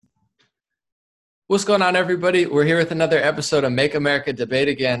What's going on, everybody? We're here with another episode of Make America Debate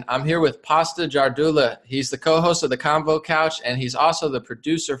Again. I'm here with Pasta Jardula. He's the co-host of the Convo Couch, and he's also the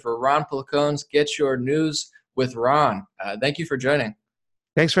producer for Ron Falcone's Get Your News with Ron. Thank you for joining.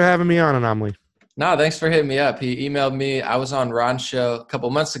 Thanks for having me on, Anomaly. No, thanks for hitting me up. He emailed me. I was on Ron's show a couple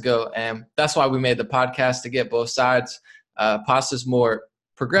months ago, and that's why we made the podcast, to get both sides. Pasta's more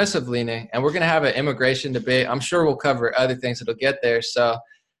progressive leaning, and we're going to have an immigration debate. I'm sure we'll cover other things that'll get there. So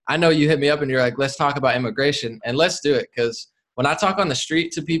I know you hit me up and you're like, let's talk about immigration, and let's do it. Because when I talk on the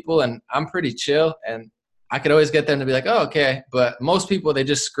street to people, and I'm pretty chill, and I could always get them to be like, oh, okay. But most people, they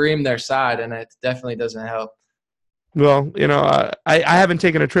just scream their side, and it definitely doesn't help. Well, I haven't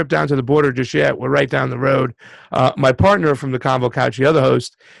taken a trip down to the border just yet. We're right down the road. My partner from the Convo Couch, the other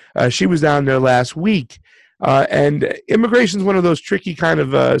host, she was down there last week. And immigration is one of those tricky kind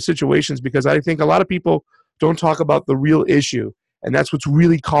of situations, because I think a lot of people don't talk about the real issue. And that's what's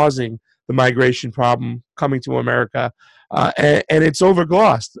really causing the migration problem coming to America. And it's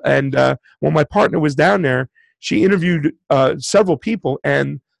overglossed. And when my partner was down there, she interviewed several people,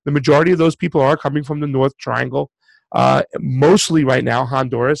 and the majority of those people are coming from the North Triangle, mostly right now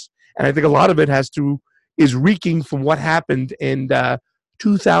Honduras. And I think a lot of it is reeking from what happened in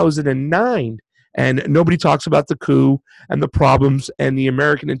 2009. And nobody talks about the coup and the problems and the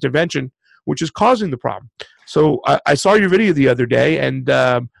American intervention, which is causing the problem. So I saw your video the other day, and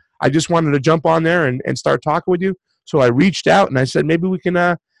I just wanted to jump on there and start talking with you. So I reached out and I said, maybe we can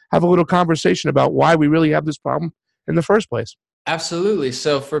have a little conversation about why we really have this problem in the first place. Absolutely.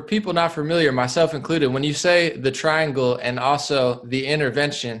 So for people not familiar, myself included, when you say the triangle and also the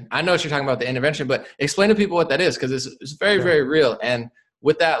intervention, I know what you're talking about, the intervention, but explain to people what that is, because it's very, very real. And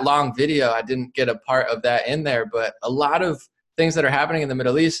with that long video, I didn't get a part of that in there, but a lot of things that are happening in the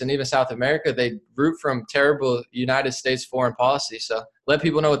Middle East and even South America, they root from terrible United States foreign policy. So let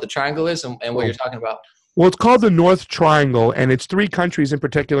people know what the triangle is and what you're talking about. Well, it's called the North Triangle, and it's three countries in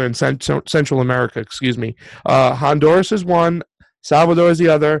particular in Central America, Honduras is one, Salvador is the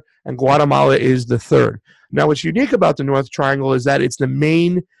other, and Guatemala is the third. Now, what's unique about the North Triangle is that it's the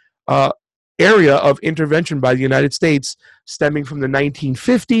main area of intervention by the United States, stemming from the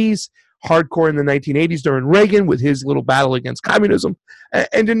 1950s, hardcore in the 1980s during Reagan with his little battle against communism,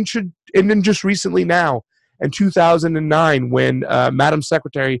 and then just recently now in 2009 when Madam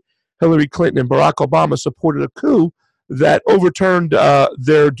Secretary Hillary Clinton and Barack Obama supported a coup that overturned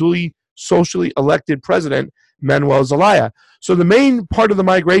their duly socially elected president, Manuel Zelaya. So the main part of the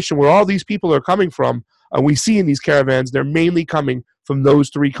migration where all these people are coming from, we see in these caravans, they're mainly coming from those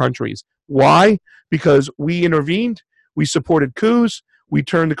three countries. Why? Because we intervened, we supported coups, we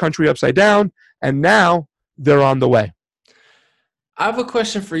turned the country upside down, and now they're on the way. I have a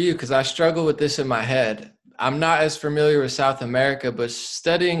question for you, because I struggle with this in my head. I'm not as familiar with South America, but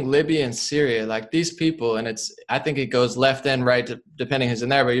studying Libya and Syria, like these people, and I think it goes left and right depending who's in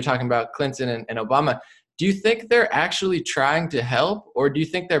there, but you're talking about Clinton and Obama. Do you think they're actually trying to help, or do you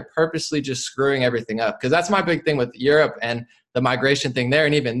think they're purposely just screwing everything up? Because that's my big thing with Europe and the migration thing there,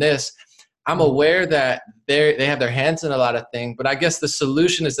 and even this. I'm aware that they have their hands in a lot of things, but I guess the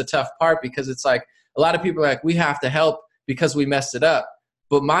solution is the tough part, because it's like a lot of people are like, we have to help because we messed it up.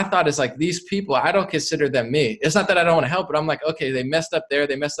 But my thought is like, these people, I don't consider them me. It's not that I don't want to help, but I'm like, okay, they messed up there,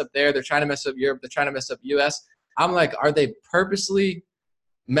 they're trying to mess up Europe, they're trying to mess up US. I'm like, are they purposely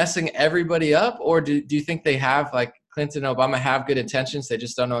messing everybody up, or do you think they have, like Clinton and Obama have good intentions, they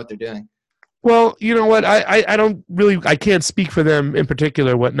just don't know what they're doing? Well, you know what? I can't speak for them in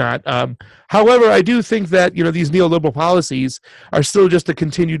particular, whatnot. However, I do think that, these neoliberal policies are still just the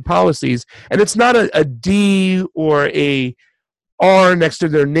continued policies. And it's not a D or a R next to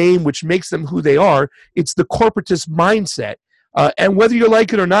their name, which makes them who they are. It's the corporatist mindset. And whether you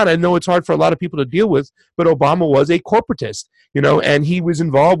like it or not, I know it's hard for a lot of people to deal with, but Obama was a corporatist, and he was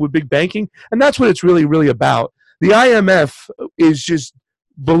involved with big banking. And that's what it's really, really about. The IMF is just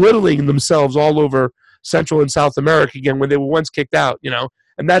belittling themselves all over Central and South America again when they were once kicked out,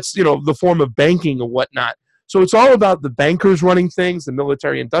 and that's, the form of banking or whatnot. So it's all about the bankers running things, the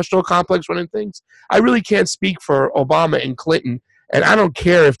military-industrial complex running things. I really can't speak for Obama and Clinton, and I don't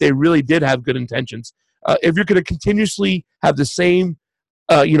care if they really did have good intentions. If you're going to continuously have the same,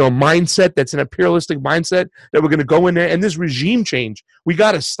 mindset that's an imperialistic mindset, that we're going to go in there, and this regime change, we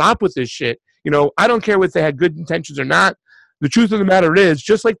got to stop with this shit. I don't care if they had good intentions or not. The truth of the matter is,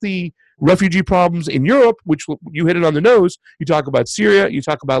 just like the refugee problems in Europe, which you hit it on the nose, you talk about Syria, you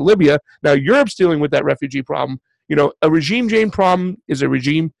talk about Libya. Now Europe's dealing with that refugee problem. A regime change problem is a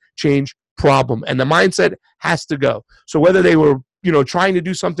regime change problem, and the mindset has to go. So whether they were, trying to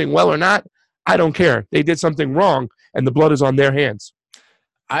do something well or not, I don't care. They did something wrong, and the blood is on their hands.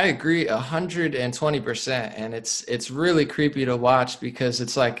 I agree 120%. And it's really creepy to watch because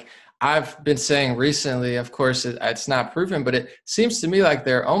it's like I've been saying recently, of course, it's not proven, but it seems to me like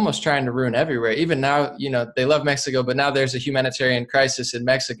they're almost trying to ruin everywhere. Even now, they love Mexico, but now there's a humanitarian crisis in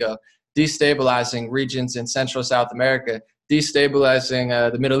Mexico, destabilizing regions in Central South America,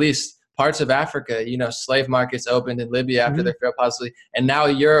 destabilizing the Middle East, parts of Africa. Slave markets opened in Libya after Mhm. their failed policy, and now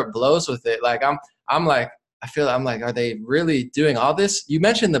Europe blows with it. Like I'm like, I'm like, are they really doing all this? You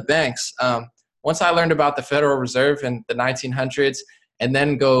mentioned the banks. Once I learned about the Federal Reserve in the 1900s, and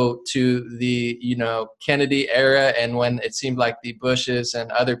then go to the Kennedy era, and when it seemed like the Bushes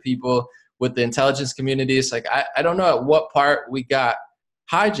and other people with the intelligence communities, like I don't know at what part we got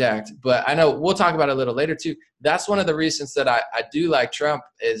hijacked, but I know we'll talk about it a little later too. That's one of the reasons that I do like Trump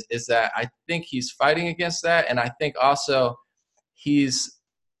is that I think he's fighting against that, and I think also he's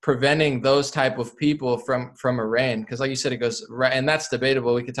preventing those type of people from a reign, because like you said, it goes right, and that's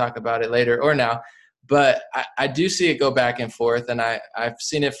debatable. We could talk about it later or now, but I do see it go back and forth, and I've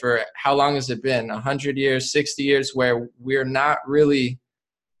seen it for how long has it been, 100 years, 60 years, where we're not really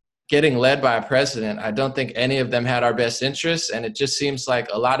getting led by a president. I don't think any of them had our best interests, and it just seems like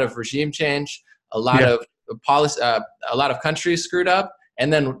a lot of regime change, a lot Yeah. of policy, a lot of countries screwed up,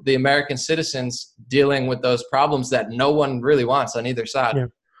 and then the American citizens dealing with those problems that no one really wants on either side. Yeah.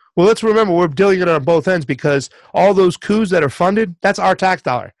 Well, let's remember we're dealing it on both ends because all those coups that are funded, that's our tax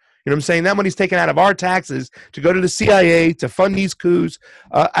dollar. You know what I'm saying? That money's taken out of our taxes to go to the CIA to fund these coups.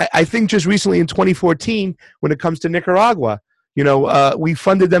 I think just recently in 2014, when it comes to Nicaragua, we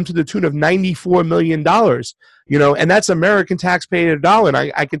funded them to the tune of $94 million, and that's American taxpayer dollar. And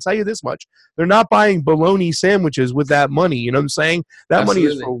I can tell you this much. They're not buying bologna sandwiches with that money. You know what I'm saying? That money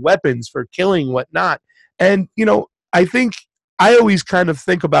is Absolutely. for weapons, for killing, whatnot. And, I think I always kind of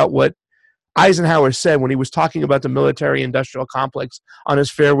think about what Eisenhower said when he was talking about the military industrial complex on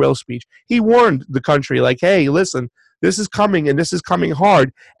his farewell speech. He warned the country, like, hey, listen, this is coming and this is coming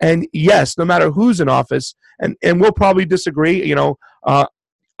hard. And yes, no matter who's in office, and we'll probably disagree,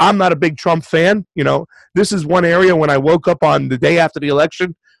 I'm not a big Trump fan. This is one area when I woke up on the day after the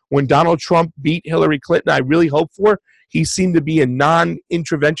election, when Donald Trump beat Hillary Clinton, I really hoped for. He seemed to be a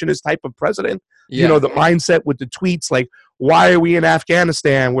non-interventionist type of president. Yeah, The mindset with the tweets like, why are we in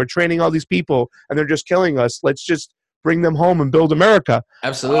Afghanistan? We're training all these people and they're just killing us. Let's just bring them home and build America.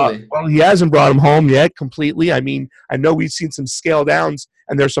 absolutely. Well, he hasn't brought them home yet completely. I mean, I know we've seen some scale downs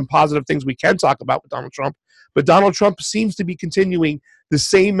and there's some positive things we can talk about with Donald Trump, but Donald Trump seems to be continuing the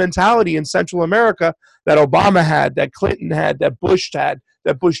same mentality in Central America that Obama had, that Clinton had, that Bush had,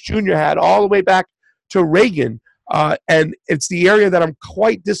 that Bush Jr. had, all the way back to Reagan. And it's the area that I'm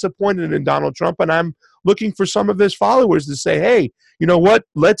quite disappointed in Donald Trump, and I'm looking for some of his followers to say, hey, you know what?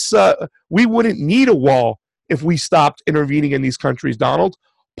 We wouldn't need a wall if we stopped intervening in these countries, Donald.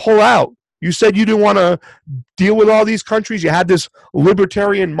 Pull out. You said you didn't want to deal with all these countries. You had this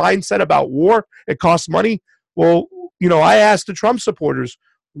libertarian mindset about war. It costs money. Well, I asked the Trump supporters,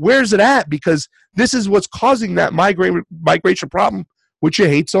 where's it at? Because this is what's causing that migration problem, which you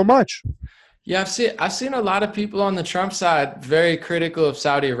hate so much. Yeah, I've seen a lot of people on the Trump side very critical of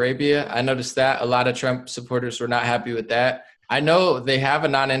Saudi Arabia. I noticed that a lot of Trump supporters were not happy with that. I know they have a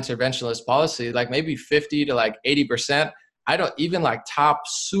non-interventionist policy, like maybe 50 to like 80%. I don't even like top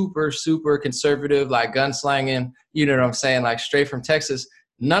super, super conservative, like gunslanging, you know what I'm saying? Like straight from Texas.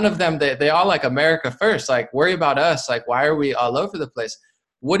 None of them, they all like America first, like worry about us. Like, why are we all over the place?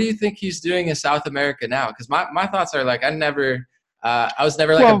 What do you think he's doing in South America now? Because my thoughts are like, I was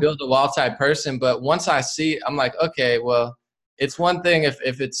never like a build a wall type person, but once I see, I'm like, okay, well, it's one thing if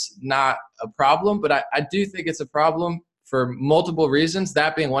it's not a problem, but I do think it's a problem for multiple reasons,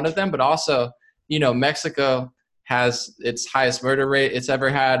 that being one of them, but also, Mexico has its highest murder rate it's ever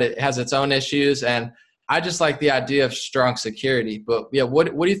had. It has its own issues, and I just like the idea of strong security. But yeah, what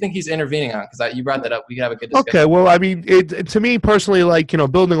do you think he's intervening on? Because you brought that up. We could have a good discussion. Okay, well, I mean, to me personally, like,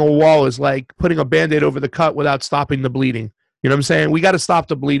 building a wall is like putting a Band-Aid over the cut without stopping the bleeding. You know what I'm saying? We got to stop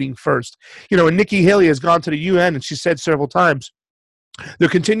the bleeding first. And Nikki Haley has gone to the UN and she said several times, they're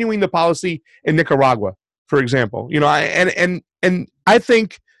continuing the policy in Nicaragua, for example. And I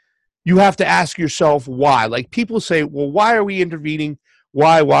think you have to ask yourself why. Like, people say, well, why are we intervening?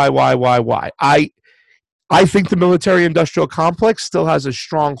 Why? I think the military-industrial complex still has a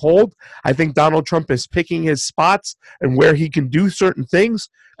strong hold. I think Donald Trump is picking his spots and where he can do certain things.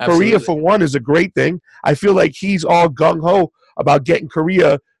 Absolutely. Korea, for one, is a great thing. I feel like he's all gung-ho about getting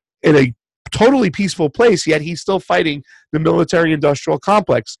Korea in a totally peaceful place, yet he's still fighting the military-industrial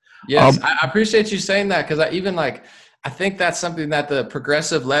complex. Yes, I appreciate you saying that, because I think that's something that the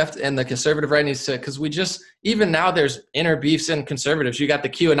progressive left and the conservative right needs to, because even now there's inner beefs in conservatives. You got the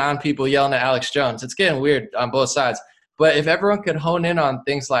QAnon people yelling at Alex Jones. It's getting weird on both sides. But if everyone could hone in on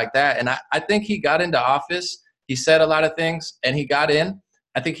things like that, and I think he got into office, he said a lot of things, and he got in.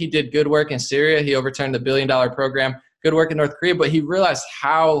 I think he did good work in Syria. He overturned the $1 billion program, good work in North Korea, but he realized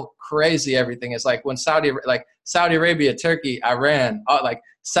how crazy everything is. Like when Saudi Arabia, Turkey, Iran, like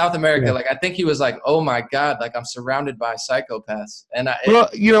South America, Yeah. like I think he was like, oh my God, like I'm surrounded by psychopaths. And Well,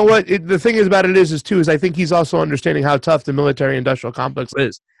 you know what? The thing is about it is I think he's also understanding how tough the military-industrial complex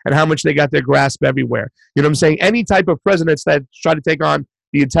is and how much they got their grasp everywhere. You know what I'm saying? Any type of presidents that try to take on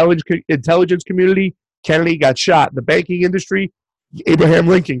the intelligence community, Kennedy got shot. The banking industry, Abraham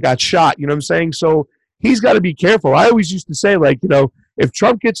Lincoln got shot. You know what I'm saying? So he's got to be careful. I always used to say, like, you know, if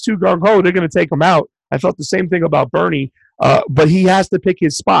Trump gets too gung-ho, they're going to take him out. I felt the same thing about Bernie, but he has to pick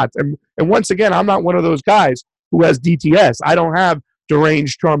his spots. And once again, I'm not one of those guys who has DTS. I don't have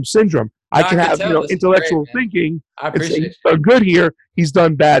deranged Trump syndrome. I can have, intellectual thinking and say he's done good here, he's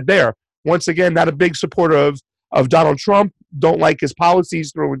done bad there. Once again, not a big supporter of Donald Trump. Don't like his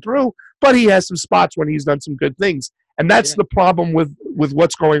policies through and through, but he has some spots when he's done some good things. And that's the problem with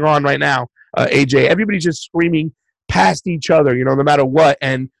what's going on right now, AJ. Everybody's just screaming past each other, no matter what.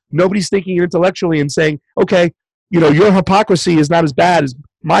 And nobody's thinking intellectually and saying, okay, your hypocrisy is not as bad as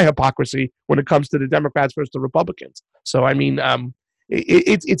my hypocrisy when it comes to the Democrats versus the Republicans. So, I mean,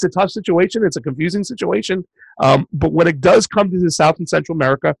 it's a tough situation. It's a confusing situation. But when it does come to the South and Central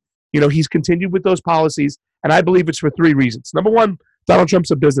America, he's continued with those policies. And I believe it's for three reasons. Number one, Donald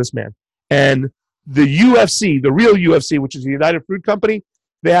Trump's a businessman. And the UFC, the real UFC, which is the United Fruit Company,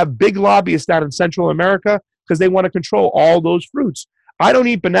 they have big lobbyists down in Central America because they want to control all those fruits. I don't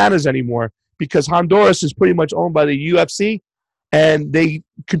eat bananas anymore because Honduras is pretty much owned by the UFC and they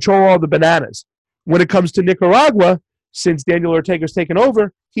control all the bananas. When it comes to Nicaragua, since Daniel Ortega's taken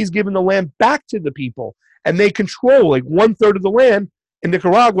over, he's given the land back to the people. And they control like 1/3 of the land in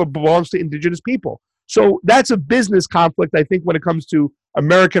Nicaragua belongs to indigenous people. So that's a business conflict, I think, when it comes to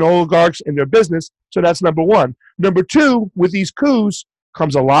American oligarchs and their business. So that's number one. Number two, with these coups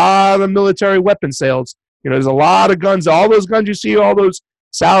comes a lot of military weapon sales. There's a lot of guns. All those guns you see, all those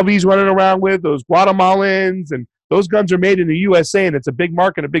Salvies running around with, those Guatemalans, and those guns are made in the USA, and it's a big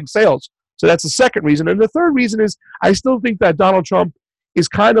market of big sales. So that's the second reason. And the third reason is I still think that Donald Trump is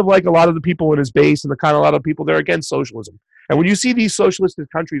kind of like a lot of the people in his base and a lot of people that are against socialism. And when you see these socialistic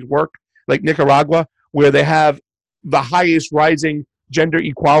countries work, like Nicaragua, where they have the highest rising gender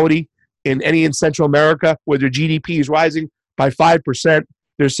equality in Central America, where their GDP is rising by 5%,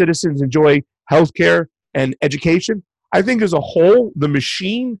 their citizens enjoy health care and education. I think as a whole, the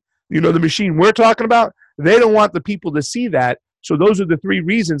machine, the machine we're talking about, they don't want the people to see that. So those are the three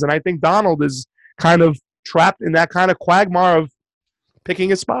reasons. And I think Donald is kind of trapped in that kind of quagmire of picking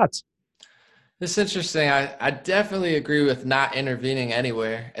his spots. It's interesting. I definitely agree with not intervening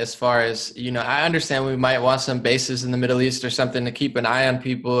anywhere as far as, I understand we might want some bases in the Middle East or something to keep an eye on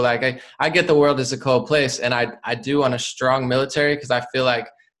people. Like I get the world is a cold place and I do want a strong military because I feel like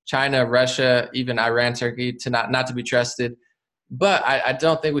China, Russia, even Iran, Turkey to not to be trusted. But I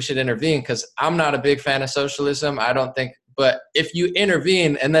don't think we should intervene because I'm not a big fan of socialism. But if you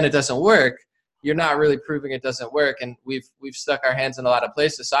intervene and then it doesn't work, you're not really proving it doesn't work. And we've stuck our hands in a lot of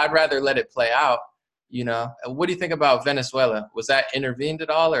places. So I'd rather let it play out. What do you think about Venezuela? Was that intervened at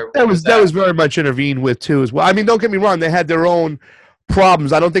all? Or that was very much intervened with too as well. I mean, don't get me wrong. They had their own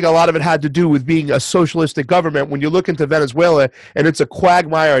problems. I don't think a lot of it had to do with being a socialistic government. When you look into Venezuela and it's a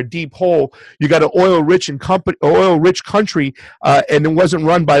quagmire, a deep hole, you got an oil-rich country, and it wasn't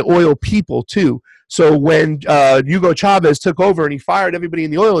run by oil people too. So when Hugo Chavez took over and he fired everybody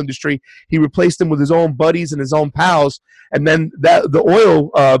in the oil industry, he replaced them with his own buddies and his own pals. And then the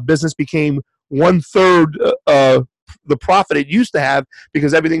oil business became 1/3 the profit it used to have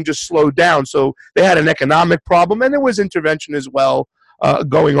because everything just slowed down. So they had an economic problem, and there was intervention as well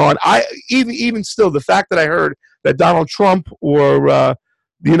going on. Even still, the fact that I heard that Donald Trump or the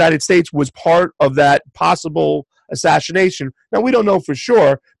United States was part of that possible assassination. Now, we don't know for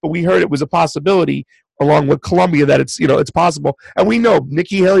sure, but we heard it was a possibility along with Colombia that it's possible. And we know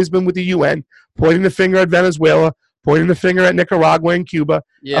Nikki Haley's been with the UN pointing the finger at Venezuela, pointing the finger at Nicaragua and Cuba.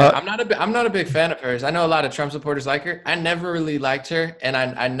 Yeah, I'm not a big fan of hers. I know a lot of Trump supporters like her. I never really liked her, and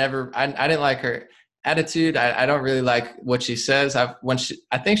I didn't like her attitude. I don't really like what she says. I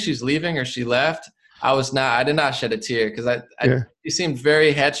think she's leaving or she left. I did not shed a tear because she seemed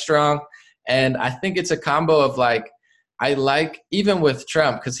very headstrong. And I think it's a combo of I like, even with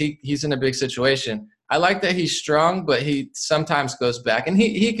Trump, because he's in a big situation. I like that he's strong, but he sometimes goes back. And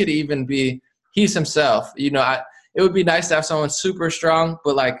he could even be, he's himself. it would be nice to have someone super strong,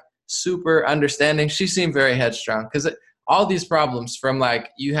 but like super understanding. She seemed very headstrong because all these problems from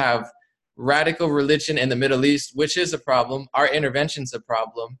like you have radical religion in the Middle East, which is a problem. Our intervention's a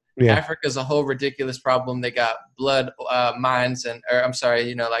problem. Yeah. Africa's a whole ridiculous problem. They got blood mines or I'm sorry,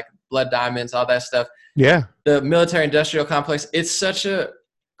 you know, like blood diamonds, all that stuff. Yeah. The military industrial complex, it's such a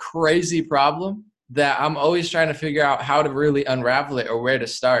crazy problem that I'm always trying to figure out how to really unravel it or where to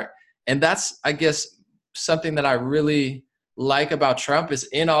start. And that's, I guess, something that I really like about Trump is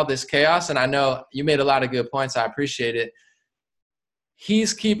in all this chaos. And I know you made a lot of good points. I appreciate it.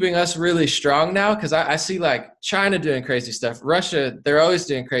 He's keeping us really strong now because I see like China doing crazy stuff. Russia, they're always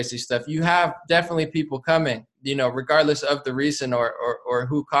doing crazy stuff. You have definitely people coming, you know, regardless of the reason or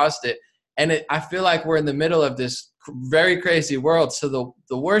who caused it. And I feel like we're in the middle of this very crazy world. So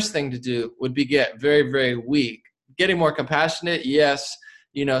the worst thing to do would be get very, very weak. Getting more compassionate, yes.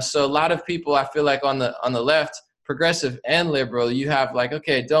 You know, so a lot of people, I feel like on the left, progressive and liberal, you have like,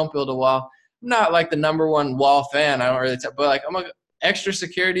 okay, don't build a wall. I'm not like the number one wall fan. I don't really, but like extra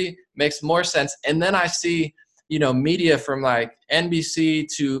security makes more sense. And then I see, you know, media from like NBC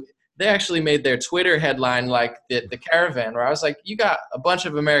to, they actually made their Twitter headline like the caravan, where I was like, you got a bunch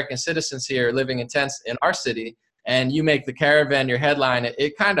of American citizens here living in tents in our city, and you make the caravan your headline.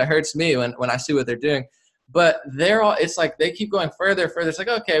 It kind of hurts me when I see what they're doing. But they're all, it's like they keep going further. It's like,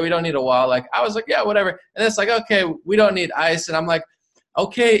 okay, we don't need a wall. Like I was like, yeah, whatever. And it's like, okay, we don't need ICE. And I'm like,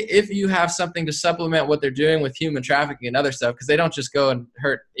 okay, if you have something to supplement what they're doing with human trafficking and other stuff, because they don't just go and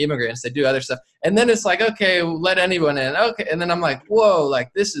hurt immigrants, they do other stuff. And then it's like, okay, let anyone in. Okay. And then I'm like, whoa,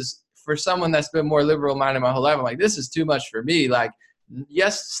 like this is for someone that's been more liberal minded my whole life. I'm like, this is too much for me. Like,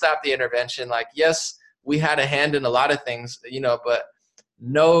 yes, stop the intervention. Like, yes, we had a hand in a lot of things, you know, but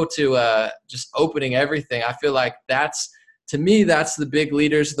no to just opening everything. I feel like to me, that's the big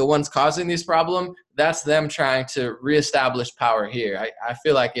leaders, the ones causing these problems. That's them trying to reestablish power here. I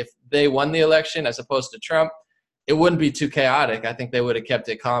feel like if they won the election as opposed to Trump, it wouldn't be too chaotic. I think they would have kept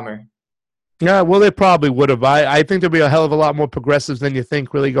it calmer. Yeah, well, they probably would have. I think there'd be a hell of a lot more progressives than you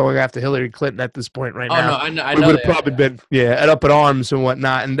think really going after Hillary Clinton at this point right now. Oh, no, I we know would have probably been, up in arms and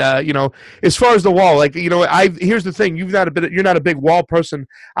whatnot. And, you know, as far as the wall, like, you know, here's the thing. You're not a big wall person.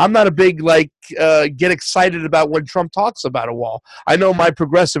 I'm not a big, like, get excited about when Trump talks about a wall. I know my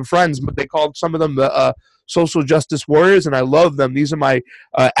progressive friends, but they called some of them the social justice warriors, and I love them. These are my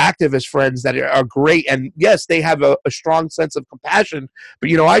activist friends that are great. And yes, they have a strong sense of compassion. But,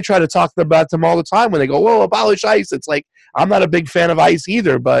 you know, I try to talk about them all the time when they go, "Whoa, abolish ICE." It's like, I'm not a big fan of ICE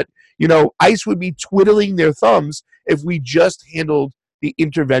either. But, you know, ICE would be twiddling their thumbs if we just handled the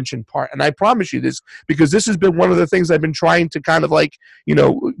intervention part. And I promise you this, because this has been one of the things I've been trying to kind of like, you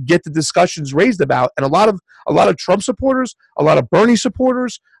know, get the discussions raised about. And a lot of Trump supporters, a lot of Bernie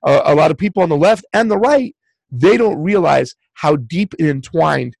supporters, a lot of people on the left and the right, they don't realize how deep and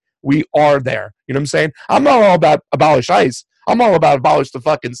entwined we are there. You know what I'm saying? I'm not all about abolish ICE. I'm all about abolish the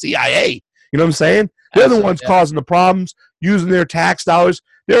fucking CIA. You know what I'm saying? They're the ones causing the problems, using their tax dollars.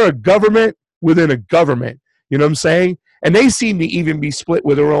 They're a government within a government. You know what I'm saying? And they seem to even be split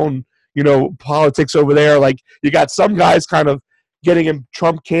with their own, you know, politics over there. Like you got some guys kind of getting in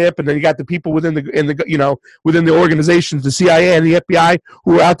Trump camp, and then you got the people within the organizations, the CIA and the FBI,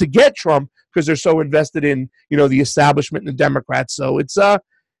 who are out to get Trump because they're so invested in, you know, the establishment and the Democrats. So it's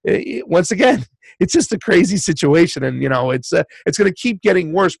once again, it's just a crazy situation, and you know, it's going to keep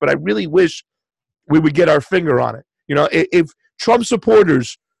getting worse. But I really wish we would get our finger on it. You know, if Trump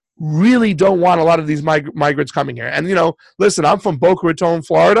supporters really don't want a lot of these migrants coming here, and you know, listen, I'm from Boca Raton,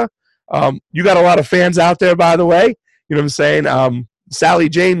 Florida. You got a lot of fans out there, by the way. You know what I'm saying? Sally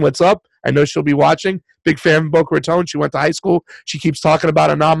Jane, what's up? I know she'll be watching. Big fan of Boca Raton. She went to high school. She keeps talking about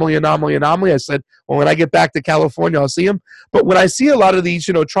anomaly. I said, well, when I get back to California, I'll see him. But when I see a lot of these,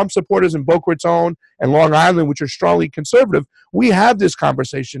 you know, Trump supporters in Boca Raton and Long Island, which are strongly conservative, we have this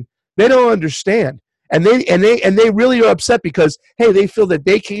conversation. They don't understand. And they really are upset because, hey, they feel that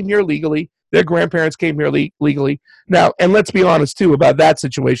they came here legally. Their grandparents came here legally. Now, and let's be honest, too, about that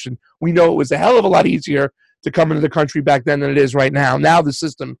situation. We know it was a hell of a lot easier to come into the country back then than it is right now. Now the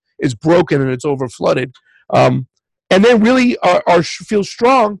system is broken and it's overflooded. And they really feel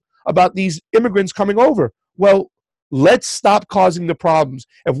strong about these immigrants coming over. Well, let's stop causing the problems.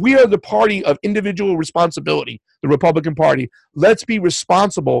 If we are the party of individual responsibility, the Republican Party, let's be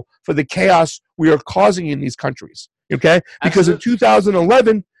responsible for the chaos we are causing in these countries. Okay? Because in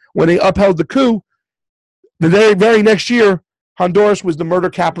 2011, when they upheld the coup, the very next year, Honduras was the murder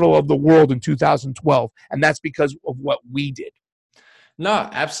capital of the world in 2012, and that's because of what we did. No,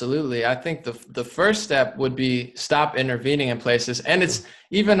 absolutely. I think the first step would be stop intervening in places. And it's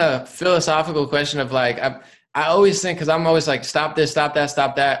even a philosophical question of like, I always think, because I'm always like, stop this, stop that,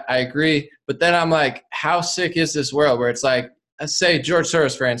 stop that. I agree. But then I'm like, how sick is this world where it's like, let's say George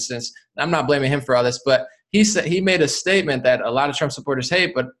Soros, for instance, I'm not blaming him for all this, but he said he made a statement that a lot of Trump supporters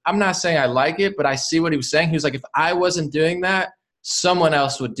hate, but I'm not saying I like it, but I see what he was saying. He was like, if I wasn't doing that, someone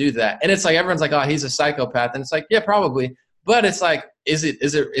else would do that. And it's like, everyone's like, oh, he's a psychopath. And it's like, yeah, probably. But it's like, is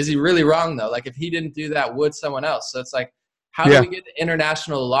he really wrong though? Like if he didn't do that, would someone else? So it's like, how do Yeah. we get the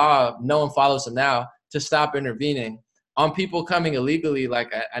international law? No one follows them now to stop intervening on people coming illegally.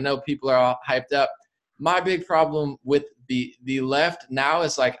 Like I know people are all hyped up. My big problem with the left now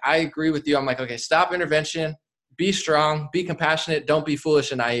is like, I agree with you. I'm like, okay, stop intervention, be strong, be compassionate, don't be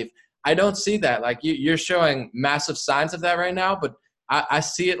foolish and naive. I don't see that. Like you're showing massive signs of that right now, but I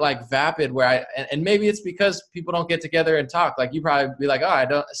see it like vapid where and maybe it's because people don't get together and talk. Like you probably be like, oh, I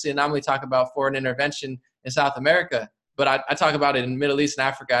don't see Anomaly talk about foreign intervention in South America, but I talk about it in Middle East and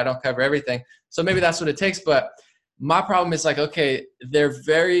Africa. I don't cover everything. So maybe that's what it takes. But my problem is like, okay, they're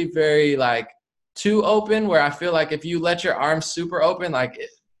very, very like too open where I feel like if you let your arms super open, like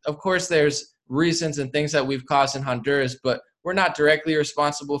of course there's reasons and things that we've caused in Honduras, but we're not directly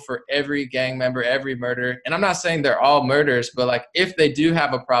responsible for every gang member, every murder. And I'm not saying they're all murders, but like if they do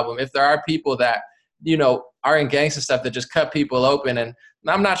have a problem, if there are people that, you know, are in gangs and stuff that just cut people open, and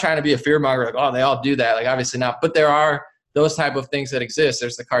I'm not trying to be a fearmonger, like, oh, they all do that. Like obviously not, but there are those type of things that exist.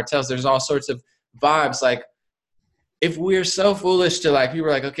 There's the cartels, there's all sorts of vibes. Like if we're so foolish to like, people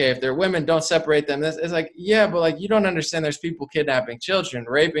are like, okay, if they're women, don't separate them. It's like, yeah, but like, you don't understand there's people kidnapping children,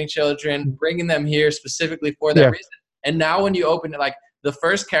 raping children, bringing them here specifically for that reason. And now when you open it, like the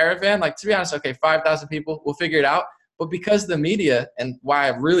first caravan, like to be honest, okay, 5,000 people, we'll figure it out. But because the media, and why I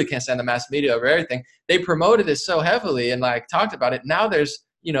really can't stand the mass media over everything, they promoted it so heavily and like talked about it. Now there's,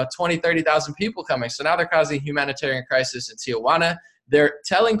 you know, 20, 30,000 people coming. So now they're causing a humanitarian crisis in Tijuana. They're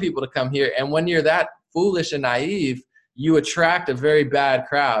telling people to come here. And when you're that foolish and naive, you attract a very bad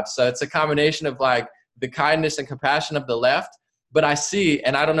crowd. So it's a combination of like the kindness and compassion of the left. But I see,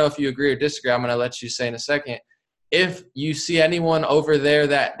 and I don't know if you agree or disagree, I'm going to let you say in a second, if you see anyone over there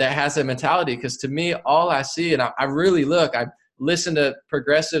that has a mentality, because to me, all I see, and I really look, I listen to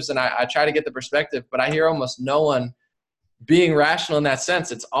progressives and I try to get the perspective, but I hear almost no one being rational in that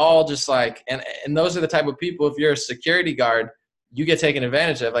sense. It's all just like, and those are the type of people, if you're a security guard, you get taken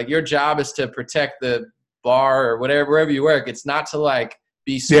advantage of. Like your job is to protect the bar or whatever, wherever you work. It's not to like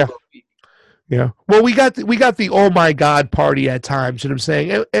be super weak. Yeah. Well, we got the oh my God party at times, you know what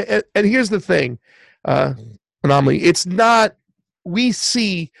I'm saying? And here's the thing, Anomaly. It's not, we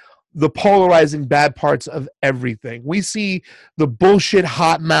see the polarizing bad parts of everything. We see the bullshit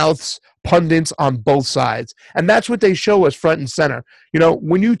hot mouths pundits on both sides. And that's what they show us front and center. You know,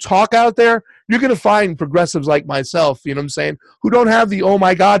 when you talk out there, you're going to find progressives like myself, you know what I'm saying, who don't have the oh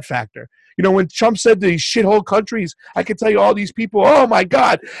my God factor. You know, when Trump said these shithole countries, I can tell you all these people, oh my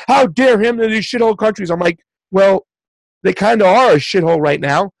God, how dare him to these shithole countries. I'm like, well, they kind of are a shithole right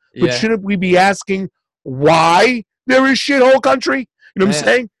now, but shouldn't we be asking why they're a shithole country? You know what I'm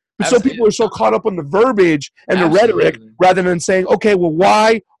saying? But so people are so caught up on the verbiage and the rhetoric rather than saying, okay, well,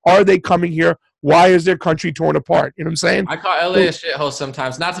 why are they coming here? Why is their country torn apart? You know what I'm saying? I call LA a shithole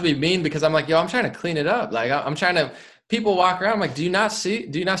sometimes, not to be mean, because I'm like, yo, I'm trying to clean it up. Like I'm trying to, people walk around, I'm like, do you not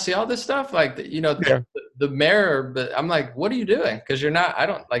see all this stuff? Like, you know, the mayor, but I'm like, what are you doing? Because you're not, I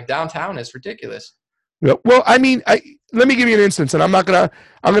don't, like downtown is ridiculous. Yeah. Well, I mean, let me give you an instance, and I'm not gonna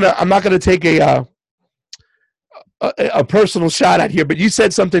take a personal shot at here, but you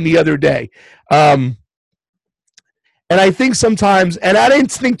said something the other day. And I think sometimes, and I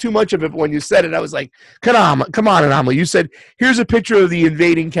didn't think too much of it, but when you said it, I was like, come on, Anomaly. You said, here's a picture of the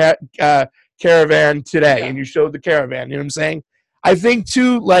invading caravan today, and you showed the caravan. You know what I'm saying? I think,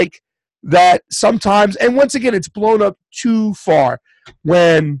 too, like, that sometimes, and once again, it's blown up too far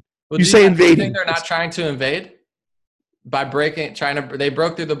when you say invading. Do you think they're not trying to invade? By they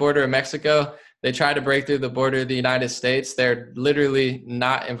broke through the border of Mexico. They tried to break through the border of the United States. They're literally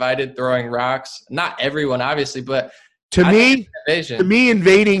not invited, throwing rocks. Not everyone, obviously, but to me,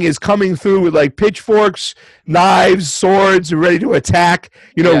 invading is coming through with like pitchforks, knives, swords, ready to attack.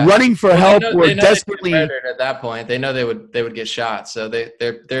 You know, running for help or desperately. At that point, they know they would get shot. So they're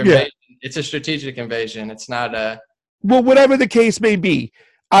invasion. It's a strategic invasion. It's not a. Well, whatever the case may be,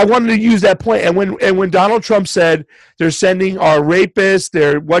 I wanted to use that point. And when Donald Trump said they're sending our rapists,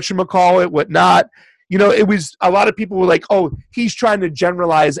 they're whatchamacallit, whatnot, you know, it was a lot of people were like, oh, he's trying to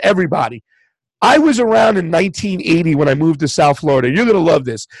generalize everybody. I was around in 1980 when I moved to South Florida. You're going to love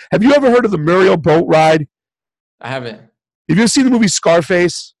this. Have you ever heard of the Muriel boat ride? I haven't. Have you ever seen the movie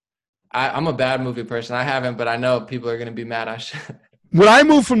Scarface? I'm a bad movie person. I haven't, but I know people are going to be mad. I should. when I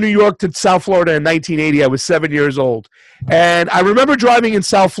moved from New York to South Florida in 1980, I was 7 years old. And I remember driving in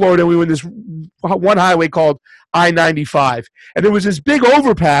South Florida. We were in this one highway called I-95. And there was this big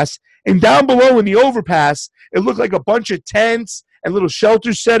overpass. And down below in the overpass, it looked like a bunch of tents and little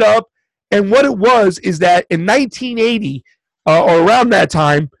shelters set up. And what it was is that in 1980, or around that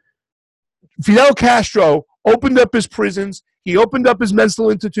time, Fidel Castro opened up his prisons. He opened up his mental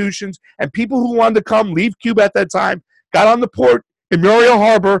institutions. And people who wanted to come leave Cuba at that time got on the port in Muriel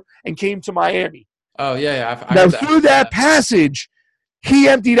Harbor and came to Miami. Oh, yeah. Now, through that passage, he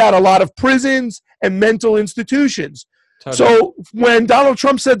emptied out a lot of prisons and mental institutions. Totally. So when Donald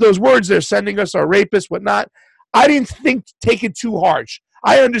Trump said those words, they're sending us our rapists, whatnot, I didn't take it too harsh.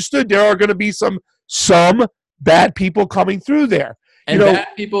 I understood there are going to be some bad people coming through there. And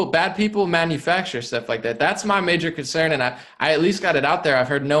bad people manufacture stuff like that. That's my major concern, and I at least got it out there. I've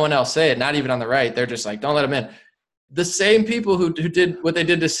heard no one else say it, not even on the right. They're just like, don't let them in. The same people who did what they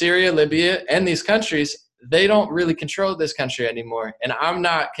did to Syria, Libya, and these countries, they don't really control this country anymore. And I'm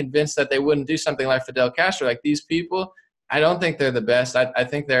not convinced that they wouldn't do something like Fidel Castro. Like these people, I don't think they're the best. I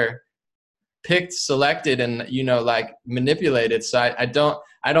think they're picked, selected, and like manipulated. So I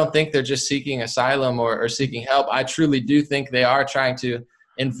don't think they're just seeking asylum or seeking help. I truly do think they are trying to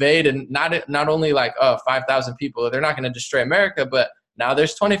invade, and not only like 5,000 people. They're not going to destroy America, but now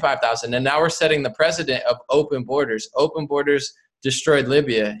there's 25,000, and now we're setting the precedent of open borders. Open borders destroyed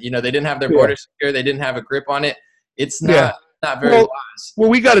Libya. They didn't have their borders secure. They didn't have a grip on it. It's not very wise. What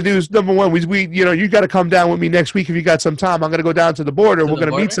we got to do is, number one, you got to come down with me next week if you got some time. I'm going to go down to the border. We're going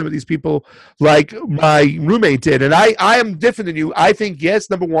to meet some of these people like my roommate did. And I am different than you. I think, yes,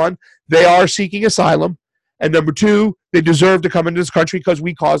 number one, they are seeking asylum. And number two, they deserve to come into this country because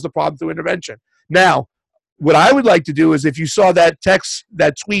we caused the problem through intervention. Now, what I would like to do is, if you saw that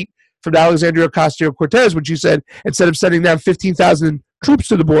tweet from Alexandria Ocasio-Cortez, when she said instead of sending down 15,000 troops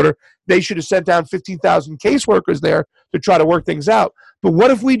to the border, they should have sent down 15,000 caseworkers there to try to work things out. But what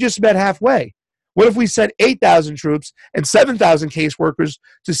if we just met halfway? What if we sent 8,000 troops and 7,000 caseworkers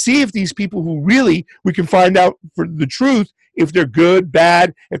to see if these people who really, we can find out for the truth, if they're good,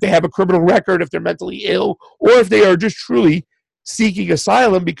 bad, if they have a criminal record, if they're mentally ill, or if they are just truly seeking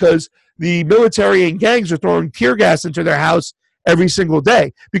asylum because the military and gangs are throwing tear gas into their house every single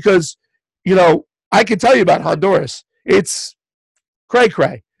day. Because, I can tell you about Honduras. It's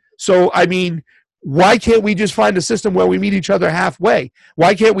cray-cray. So, I mean, why can't we just find a system where we meet each other halfway?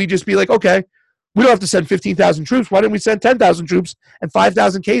 Why can't we just be like, okay, we don't have to send 15,000 troops. Why didn't we send 10,000 troops and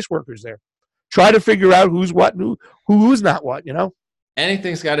 5,000 caseworkers there? Try to figure out who's what and who's not what,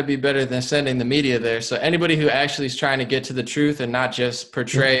 Anything's got to be better than sending the media there. So anybody who actually is trying to get to the truth and not just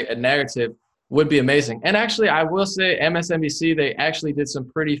portray a narrative would be amazing. And actually, I will say MSNBC, they actually did some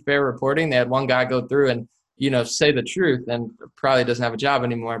pretty fair reporting. They had one guy go through and, say the truth, and probably doesn't have a job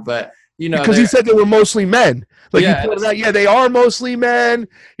anymore. But, because he said they were mostly men. Like, they are mostly men.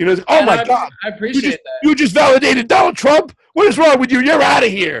 Oh my God. I appreciate that. You just validated Donald Trump. What is wrong with you? You're out of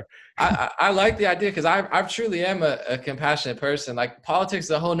here. I like the idea because I truly am a compassionate person. Like, politics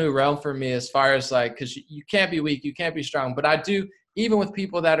is a whole new realm for me as far as like, because you can't be weak, you can't be strong. But I do, even with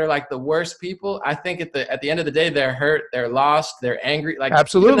people that are like the worst people, I think at the end of the day, they're hurt, they're lost, they're angry. Like,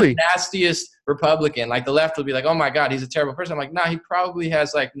 absolutely, the nastiest Republican, like the left will be like, oh my God, he's a terrible person. I'm like, nah, he probably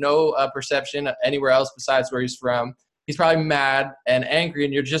has like no perception anywhere else besides where he's from. He's probably mad and angry,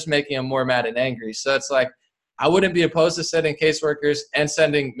 and you're just making him more mad and angry. So it's like, I wouldn't be opposed to sending caseworkers and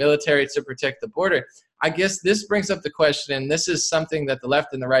sending military to protect the border. I guess this brings up the question, and this is something that the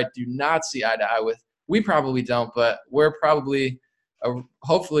left and the right do not see eye to eye with. We probably don't, but we're probably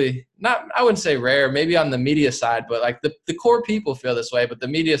hopefully not, I wouldn't say rare, maybe on the media side, but like the core people feel this way, but the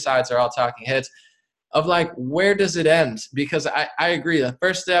media sides are all talking heads of like, where does it end? Because I agree. The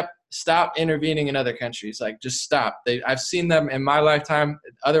first step, stop intervening in other countries. Like, just stop. I've seen them in my lifetime.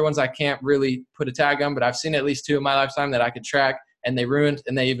 Other ones I can't really put a tag on, but I've seen at least 2 in my lifetime that I could track, and they ruined,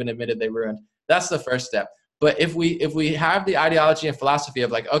 and they even admitted they ruined. That's the first step. But if we have the ideology and philosophy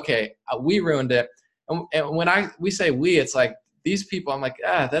of like, okay, we ruined it. And when we say we, it's like, these people, I'm like,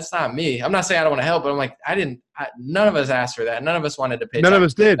 that's not me. I'm not saying I don't want to help, but I'm like, none of us asked for that. None of us wanted to pay. None of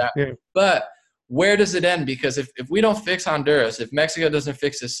us did. Yeah. But where does it end? Because if we don't fix Honduras, if Mexico doesn't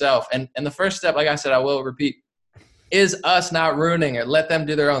fix itself, and the first step, like I said, I will repeat, is us not ruining it. Let them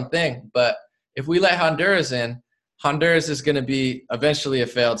do their own thing. But if we let Honduras in, Honduras is going to be eventually a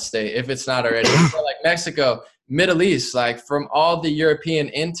failed state, if it's not already. So like Mexico, Middle East, like from all the European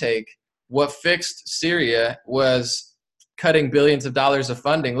intake, what fixed Syria was cutting billions of dollars of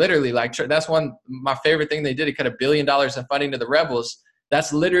funding. Literally, like that's my favorite thing they did. He cut $1 billion in funding to the rebels.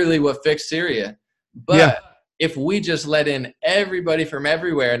 That's literally what fixed Syria. But if we just let in everybody from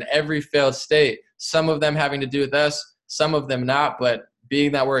everywhere in every failed state, some of them having to do with us, some of them not, but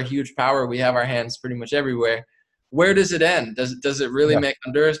being that we're a huge power, we have our hands pretty much everywhere. Where does it end? Does it really make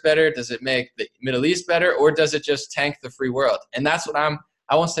Honduras better? Does it make the Middle East better? Or does it just tank the free world? And that's what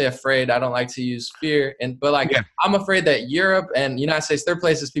I won't say afraid. I don't like to use fear. But I'm afraid that Europe and United States, they're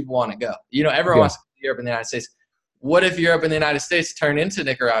places people want to go. Everyone wants to go to Europe and the United States. What if Europe and the United States turn into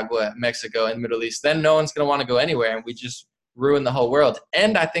Nicaragua, Mexico, and the Middle East? Then no one's going to want to go anywhere, and we just ruin the whole world.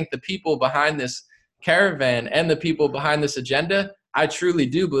 And I think the people behind this caravan and the people behind this agenda, I truly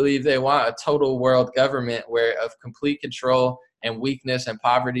do believe they want a total world government of complete control and weakness and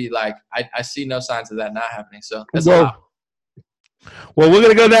poverty. Like I see no signs of that not happening. So that's well, we're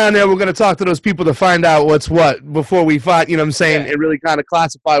going to go down there. We're going to talk to those people to find out what's what before we fight, you know what I'm saying, and really kind of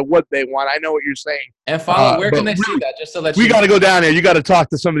classify what they want. I know what you're saying. And follow, where can they see that? Just to let we got to go down there. You got to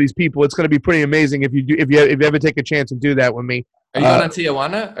talk to some of these people. It's going to be pretty amazing if you ever take a chance and do that with me. Are you going to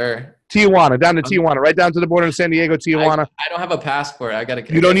Tijuana or? Tijuana, down to Tijuana, right down to the border of San Diego, Tijuana. I don't have a passport. I got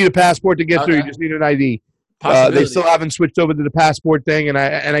to. You don't need a passport to get through. You just need an ID. They still haven't switched over to the passport thing, and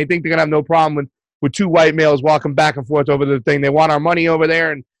I think they're gonna have no problem with two white males walking back and forth over the thing. They want our money over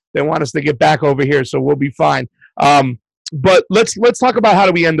there, and they want us to get back over here, so we'll be fine. But let's talk about how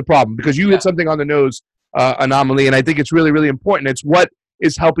do we end the problem, because you hit something on the nose, Anomaly, and I think it's really, really important. It's what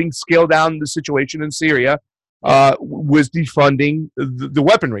is helping scale down the situation in Syria was defunding the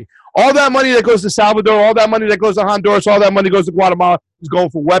weaponry. All that money that goes to Salvador, all that money that goes to Honduras, all that money goes to Guatemala is going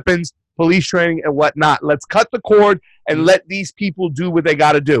for weapons, police training, and whatnot. Let's cut the cord and let these people do what they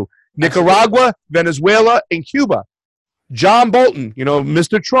got to do. Nicaragua, Venezuela, and Cuba. John Bolton,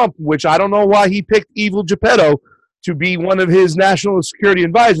 Mr. Trump, which I don't know why he picked Evil Geppetto to be one of his national security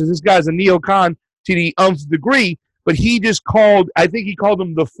advisors. This guy's a neocon to the nth degree, but he just I think he called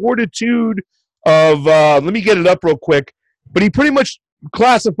them the fortitude of, let me get it up real quick, but he pretty much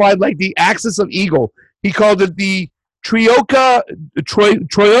classified like the axis of eagle. He called it the Troika,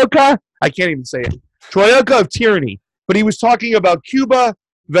 I can't even say it, Troika of tyranny. But he was talking about Cuba,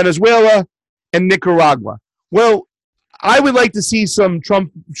 Venezuela, and Nicaragua. Well, I would like to see some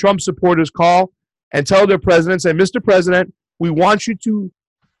Trump supporters call and tell their president, say, Mr. President, we want you to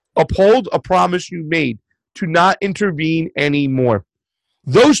uphold a promise you made to not intervene anymore.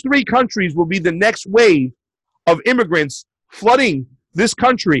 Those three countries will be the next wave of immigrants flooding this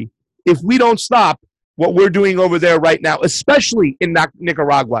country if we don't stop what we're doing over there right now, especially in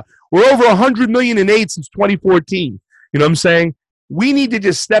Nicaragua. We're over 100 million in aid since 2014. You know what I'm saying? We need to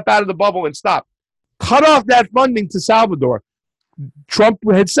just step out of the bubble and stop. Cut off that funding to Salvador. Trump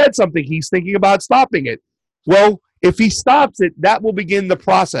had said something. He's thinking about stopping it. Well, if he stops it, that will begin the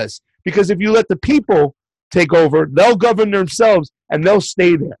process. Because if you let the people take over, they'll govern themselves and they'll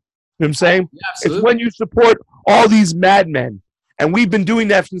stay there. You know what I'm saying? Yeah, it's when you support all these madmen. And we've been doing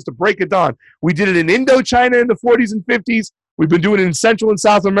that since the break of dawn. We did it in Indochina in the 40s and 50s. We've been doing it in Central and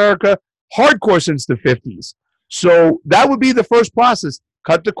South America, hardcore since the 50s. So that would be the first process.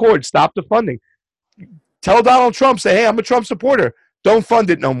 Cut the cord. Stop the funding. Tell Donald Trump, say, hey, I'm a Trump supporter. Don't fund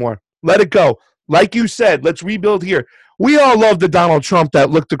it no more. Let it go. Like you said, let's rebuild here. We all love the Donald Trump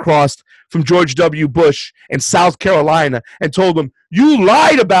that looked across from George W. Bush in South Carolina and told him, you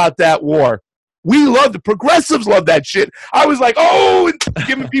lied about that war. We love the progressives love that shit. I was like, and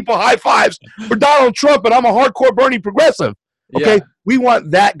giving people high fives for Donald Trump, and I'm a hardcore Bernie progressive. Okay, we want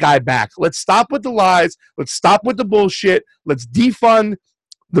that guy back. Let's stop with the lies. Let's stop with the bullshit. Let's defund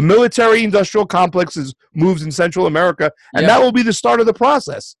the military-industrial complexes moves in Central America, and that will be the start of the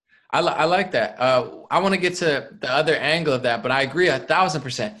process. I like that. I want to get to the other angle of that, but I agree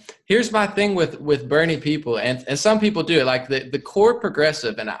 1,000%. Here's my thing with Bernie people, and some people do it, like the core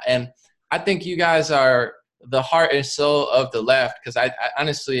progressive, and I think you guys are the heart and soul of the left, because I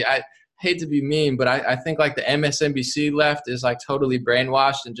honestly, I hate to be mean, but I think like the MSNBC left is like totally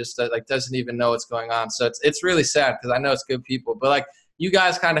brainwashed and just like doesn't even know what's going on. So it's really sad, because I know it's good people, but like you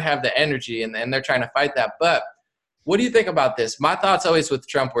guys kind of have the energy and they're trying to fight that. But what do you think about this? My thoughts always with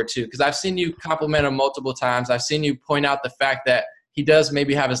Trump were too, because I've seen you compliment him multiple times. I've seen you point out the fact that he does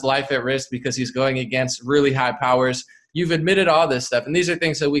maybe have his life at risk because he's going against really high powers. You've admitted all this stuff, and these are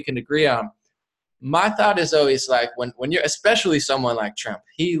things that we can agree on. My thought is always like when you're, especially someone like Trump,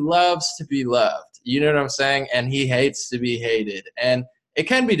 he loves to be loved. You know what I'm saying? And he hates to be hated. And it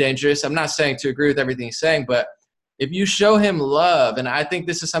can be dangerous. I'm not saying to agree with everything he's saying, but if you show him love, and I think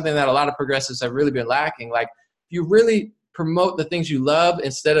this is something that a lot of progressives have really been lacking, like if you really promote the things you love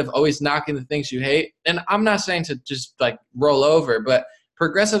instead of always knocking the things you hate, and I'm not saying to just like roll over, but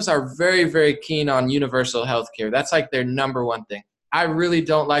progressives are very, very keen on universal health care. That's like their number one thing. I really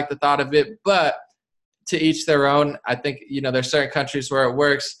don't like the thought of it, but to each their own. I think, there's certain countries where it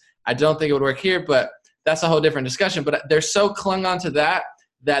works. I don't think it would work here, but that's a whole different discussion. But they're so clung on to that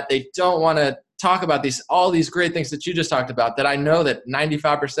they don't want to talk about all these great things that you just talked about, that I know that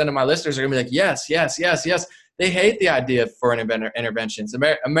 95% of my listeners are going to be like, yes, yes, yes, yes. They hate the idea of foreign interventions.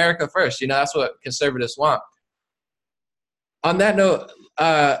 America first. That's what conservatives want. On that note,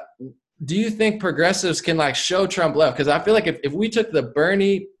 do you think progressives can show Trump love? Because I feel like if we took the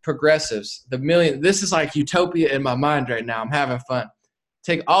Bernie progressives, this is like utopia in my mind right now. I'm having fun.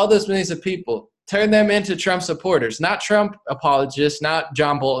 Take all those millions of people, turn them into Trump supporters, not Trump apologists, not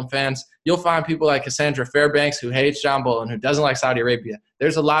John Bolton fans. You'll find people like Cassandra Fairbanks, who hates John Bolton, who doesn't like Saudi Arabia.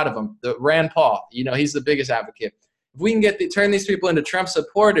 There's a lot of them. Rand Paul, he's the biggest advocate. If we can turn these people into Trump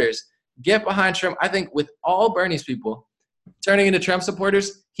supporters, get behind Trump, I think with all Bernie's people turning into Trump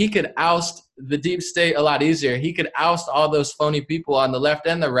supporters, he could oust the deep state a lot easier. He could oust all those phony people on the left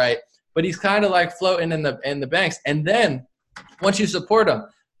and the right, but he's kind of floating in the banks. And then once you support him,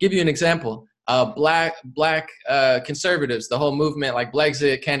 give you an example. Black conservatives, the whole movement, like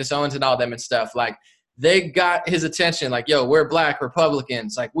Brexit, Candace Owens and all them and stuff, they got his attention. Yo, we're Black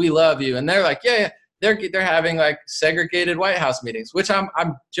Republicans, we love you. And they're like, yeah. They're having segregated White House meetings, which I'm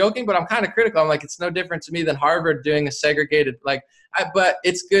joking, but I'm kind of critical. I'm like, it's no different to me than Harvard doing a segregated but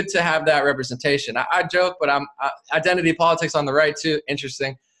it's good to have that representation. I joke, but I'm identity politics on the right too.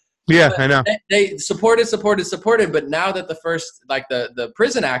 Interesting. Yeah, but I know. They supported, but now that the first the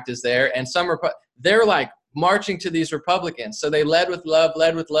Prison Act is there, and they're marching to these Republicans. So they led with love,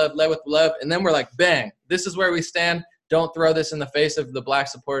 and then we're like, bang, this is where we stand. Don't throw this in the face of the Black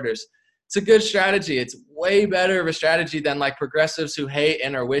supporters. It's a good strategy. It's way better of a strategy than progressives who hate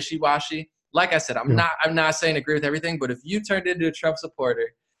and are wishy-washy. Like I said, I'm not saying agree with everything, but if you turned into a Trump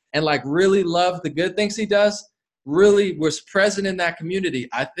supporter and really love the good things he does, really was present in that community,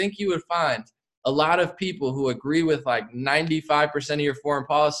 I think you would find a lot of people who agree with 95% of your foreign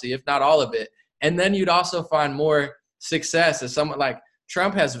policy, if not all of it. And then you'd also find more success as someone like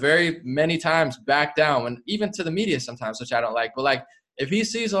Trump has very many times backed down, and even to the media sometimes, which I don't like, but if he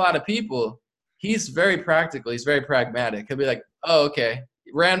sees a lot of people, he's very practical. He's very pragmatic. He'll be like, oh, okay.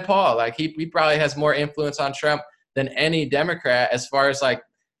 Rand Paul, he probably has more influence on Trump than any Democrat as far as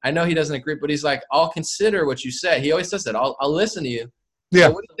I know he doesn't agree, but he's I'll consider what you say. He always says that. I'll listen to you. Yeah.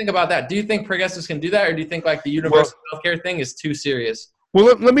 So what do you think about that? Do you think progressives can do that, or do you think the universal healthcare thing is too serious?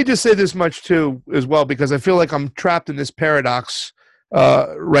 Well, let me just say this much too as well, because I feel like I'm trapped in this paradox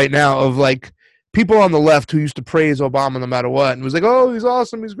right now of people on the left who used to praise Obama no matter what and was like, oh, he's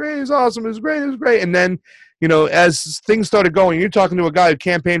awesome, he's great, he's awesome, he's great, he's great. And then, as things started going, you're talking to a guy who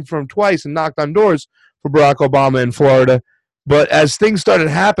campaigned for him twice and knocked on doors for Barack Obama in Florida. But as things started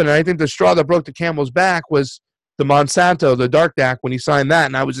happening, I think the straw that broke the camel's back was the Monsanto, the Dark Act, when he signed that.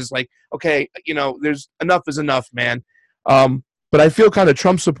 And I was just like, okay, there's enough is enough, man. But I feel kind of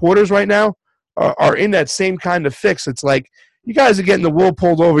Trump supporters right now are in that same kind of fix. It's you guys are getting the wool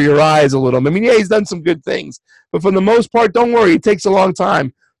pulled over your eyes a little. I mean, yeah, he's done some good things, but for the most part, don't worry. It takes a long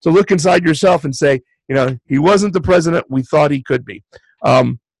time to look inside yourself and say, he wasn't the president we thought he could be.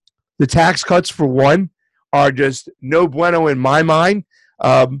 The tax cuts, for one, are just no bueno in my mind.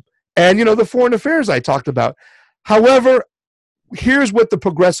 And, the foreign affairs I talked about. However, here's what the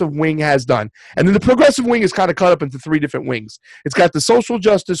progressive wing has done. And then the progressive wing is kind of cut up into three different wings. It's got the social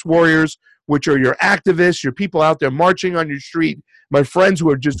justice warriors, which are your activists, your people out there marching on your street, my friends who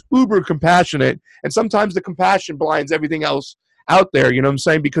are just uber compassionate. And sometimes the compassion blinds everything else out there, you know what I'm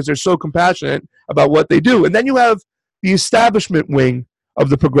saying, because they're so compassionate about what they do. And then you have the establishment wing of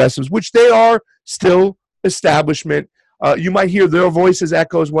the progressives, which they are still establishment. You might hear their voices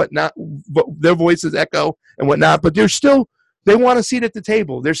echo and whatnot, but they're still, they want a seat at the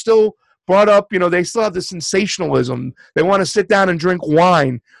table. They're still brought up, they still have the sensationalism. They want to sit down and drink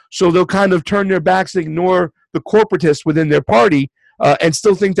wine. So they'll kind of turn their backs and ignore the corporatists within their party and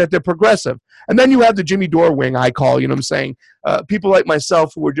still think that they're progressive. And then you have the Jimmy Dore wing, I call, people like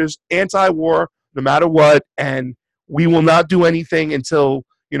myself who are just anti-war no matter what, and we will not do anything until,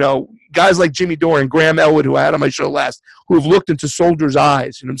 guys like Jimmy Dore and Graham Elwood, who I had on my show last, who have looked into soldiers'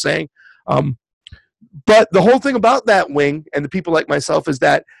 eyes, you know what I'm saying? But the whole thing about that wing and the people like myself is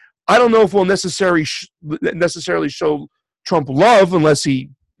that I don't know if we'll necessarily show Trump love unless he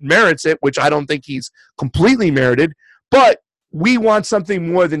merits it, which I don't think he's completely merited, but we want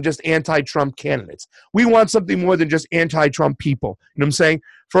something more than just anti-Trump candidates. We want something more than just anti-Trump people. You know what I'm saying?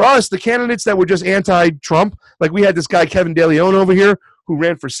 For us, the candidates that were just anti-Trump, like we had this guy, Kevin De Leon over here, who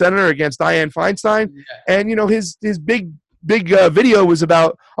ran for senator against Dianne Feinstein. Yeah. And, his big video was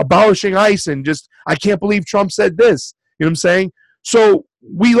about abolishing ICE and just, I can't believe Trump said this. You know what I'm saying? So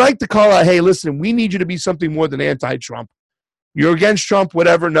we like to call out, hey, listen, we need you to be something more than anti-Trump. You're against Trump,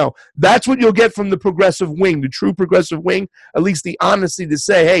 whatever. No, that's what you'll get from the progressive wing, the true progressive wing, at least the honesty to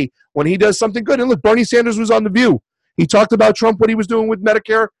say, hey, when he does something good, and look, Bernie Sanders was on The View. He talked about Trump, what he was doing with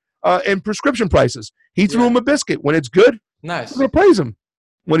Medicare and prescription prices. He threw him a biscuit. When it's good, nice. We're going to praise him.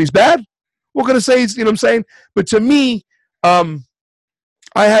 When he's bad, we're going to say, you know what I'm saying? But to me, I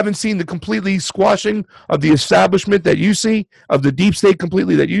haven't seen the completely squashing of the establishment that you see, of the deep state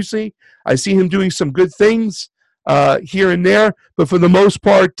completely that you see. I see him doing some good things here and there, but for the most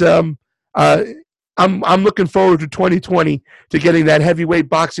part, I'm looking forward to 2020 to getting that heavyweight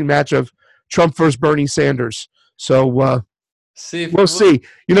boxing match of Trump versus Bernie Sanders. So we'll see.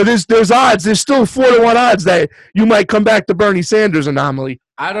 You know, there's odds. There's still 4-1 odds that you might come back to Bernie Sanders anomaly.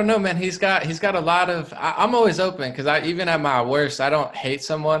 I don't know, man. He's got a lot of. I'm always open because even at my worst, I don't hate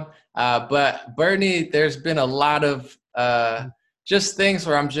someone. But Bernie, there's been a lot of just things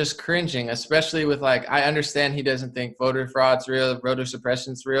where I'm just cringing, especially with like, I understand he doesn't think voter fraud's real, voter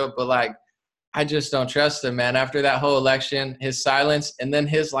suppression's real, but like, I just don't trust him, man. After that whole election, his silence and then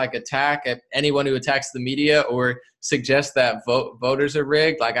his like attack at anyone who attacks the media or suggests that voters are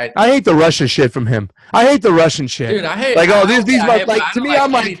rigged. Like I hate the Russian shit from him. I hate the Russian shit. Dude, I hate like to me.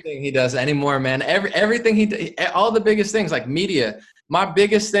 I'm like anything he does anymore, man. Everything all the biggest things like media. My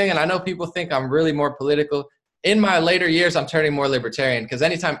biggest thing, and I know people think I'm really more political. In my later years, I'm turning more libertarian because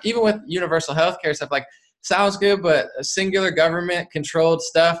anytime, even with universal healthcare stuff, like sounds good, but a singular government controlled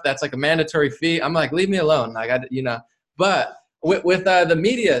stuff that's like a mandatory fee. I'm like, leave me alone. Like but with the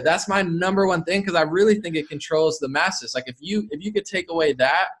media, that's my number one thing because I really think it controls the masses. Like if you could take away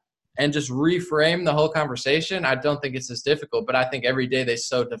that and just reframe the whole conversation, I don't think it's as difficult. But I think every day they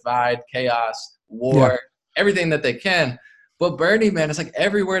sow divide, chaos, war, everything that they can. But Bernie, man, it's like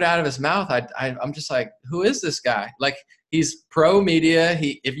every word out of his mouth. I'm just like, who is this guy? Like he's pro media.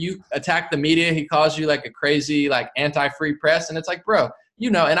 If you attack the media, he calls you like a crazy, like anti-free press. And it's like, bro,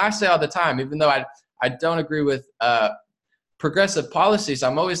 you know, and I say all the time, even though I don't agree with progressive policies,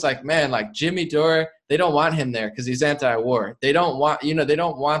 I'm always like, man, like Jimmy Dore, they don't want him there because he's anti-war. They don't want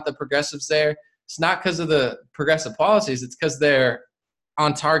the progressives there. It's not because of the progressive policies. It's because they're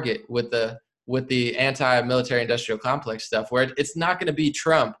on target with the anti-military industrial complex stuff, where it's not going to be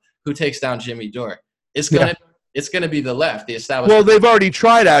Trump who takes down Jimmy Dore. It's going to be the left, the establishment. Well, they've already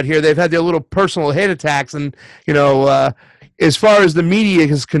tried out here. They've had their little personal hate attacks, and as far as the media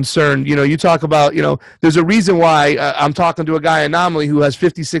is concerned, you talk about, there's a reason why I'm talking to a guy, Anomaly, who has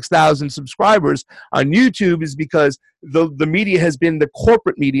 56,000 subscribers on YouTube, is because the media has been the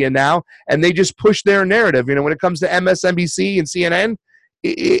corporate media now, and they just push their narrative. When it comes to MSNBC and CNN,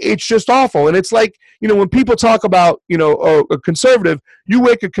 it's just awful. And it's like, when people talk about, a conservative, you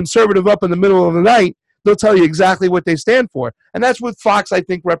wake a conservative up in the middle of the night, they'll tell you exactly what they stand for. And that's what Fox, I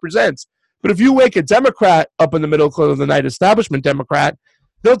think, represents. But if you wake a Democrat up in the middle of the night, establishment Democrat,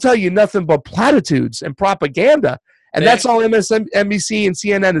 they'll tell you nothing but platitudes and propaganda. And that's all MSNBC and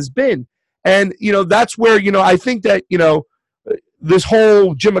CNN has been. And, that's where, I think that, this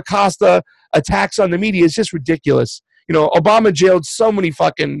whole Jim Acosta attacks on the media is just ridiculous. Obama jailed so many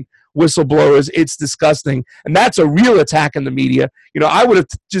fucking whistleblowers. It's disgusting. And that's a real attack on the media. I would have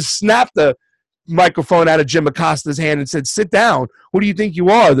just snapped the microphone out of Jim Acosta's hand and said, sit down. Who do you think you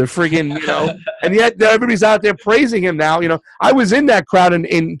are? The friggin', and yet everybody's out there praising him now. I was in that crowd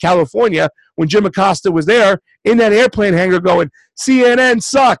in California when Jim Acosta was there in that airplane hangar going, CNN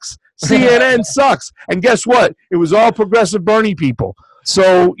sucks. CNN sucks. And guess what? It was all progressive Bernie people.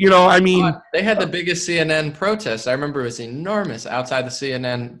 So, they had the biggest CNN protest. I remember it was enormous outside the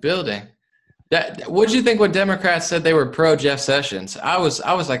CNN building. What did you think when Democrats said they were pro Jeff Sessions? I was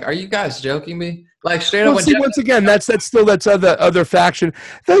like, are you guys joking me? Like straight up. Once again, that's other faction.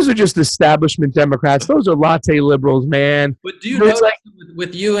 Those are just establishment Democrats. Those are latte liberals, man. But do you know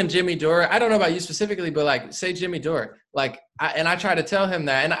with you and Jimmy Dore? I don't know about you specifically, but like say Jimmy Dore, like, I try to tell him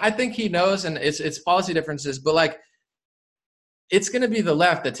that, and I think he knows, and it's policy differences, but like. It's going to be the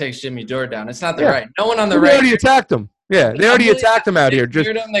left that takes Jimmy Dore down. It's not the right. No one on the right. They already attacked him. Yeah, they already attacked him out here. Just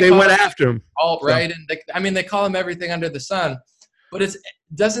they went after him. Alt-right, and they call him everything under the sun. But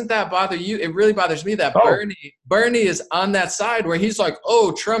doesn't that bother you? It really bothers me that Bernie is on that side where he's like,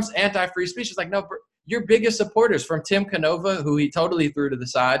 oh, Trump's anti-free speech. It's like, no, your biggest supporters, from Tim Canova, who he totally threw to the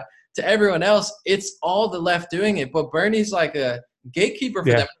side, to everyone else, it's all the left doing it. But Bernie's like a gatekeeper for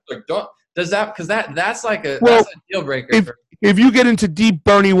them. Like, that's like that's a deal breaker. If you get into deep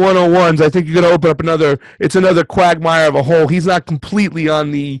Bernie 101s, I think you're going to open up another quagmire of a hole. He's not completely on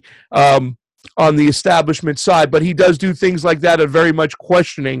the on the establishment side, but he does do things like that are very much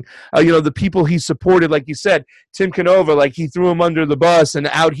questioning. The people he supported, like you said, Tim Canova, like he threw him under the bus, and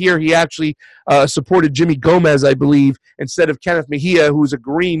out here he actually supported Jimmy Gomez, I believe, instead of Kenneth Mejia, who was a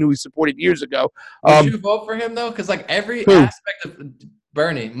Green who he supported years ago. Would you vote for him though? Because like every who? aspect of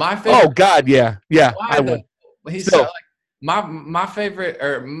Bernie, my favorite. Oh God, yeah, I would. He's so, like, my favorite,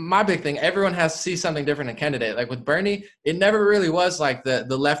 or my big thing, everyone has to see something different in candidate. Like with Bernie, it never really was like the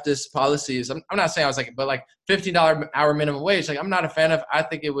leftist policies. I'm not saying I was like, but like $15 hour minimum wage, like I'm not a fan of. I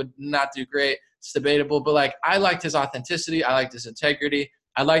think it would not do great. It's debatable, but like I liked his authenticity. I liked his integrity.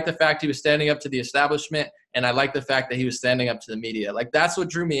 I liked the fact he was standing up to the establishment, and I liked the fact that he was standing up to the media. Like that's what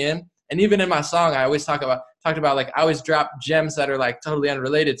drew me in. And even in my song, I always talked about like I always drop gems that are like totally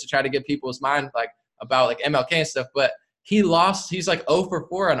unrelated to try to get people's mind like about like MLK and stuff. But he lost. He's like 0 for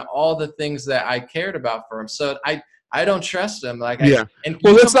 4 on all the things that I cared about for him. So I don't trust him. Like well,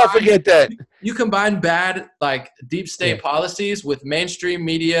 let's not forget that you combine bad like deep state policies with mainstream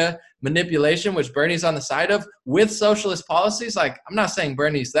media manipulation, which Bernie's on the side of, with socialist policies. Like I'm not saying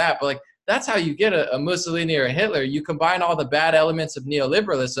Bernie's that, but like that's how you get a Mussolini or a Hitler. You combine all the bad elements of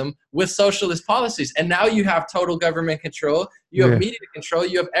neoliberalism with socialist policies, and now you have total government control. You have media control.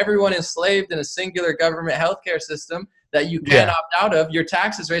 You have everyone enslaved in a singular government healthcare system that you can't opt out of. Your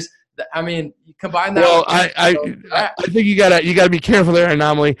taxes raised. I mean, you combine that. Well, I think you gotta be careful there,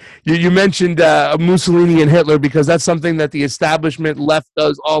 Anomaly. You mentioned Mussolini and Hitler because that's something that the establishment left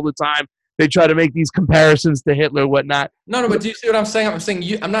does all the time. They try to make these comparisons to Hitler, whatnot. No, but do you see what I'm saying?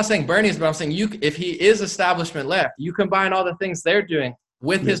 I'm not saying Bernie's, but I'm saying if he is establishment left, you combine all the things they're doing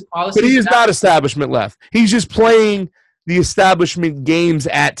with his policies. But he is not establishment left. He's just playing the establishment games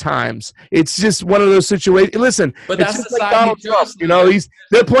at times. It's just one of those situations. Listen, but that's it's the like side Donald Trump.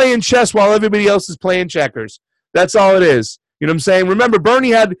 They're playing chess while everybody else is playing checkers. That's all it is. You know what I'm saying? Remember,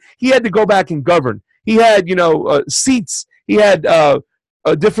 Bernie had to go back and govern. He had seats. He had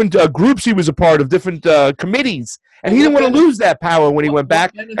different groups he was a part of, different committees, and he didn't want to lose that power when he went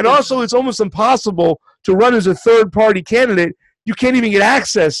back. And also, it's almost impossible to run as a third-party candidate. You can't even get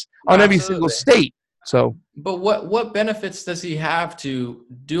access on every single state. So, but what benefits does he have to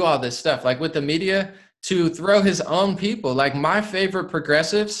do all this stuff? Like with the media, to throw his own people. Like my favorite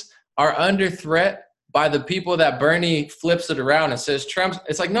progressives are under threat by the people that Bernie flips it around and says Trump.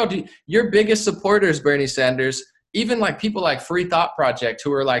 It's like, no, dude, your biggest supporters, Bernie Sanders, even like people like Free Thought Project,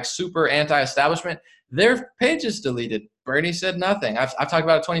 who are like super anti-establishment, their page is deleted. Bernie said nothing. I've talked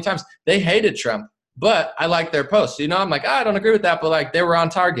about it 20 times. They hated Trump, but I like their posts. I'm like, I don't agree with that, but like they were on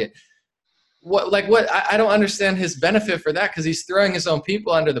target. I don't understand his benefit for that, because he's throwing his own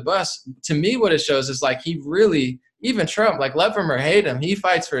people under the bus. To me, what it shows is like he really, even Trump, like love him or hate him, he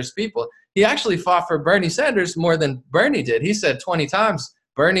fights for his people. He actually fought for Bernie Sanders more than Bernie did. He said 20 times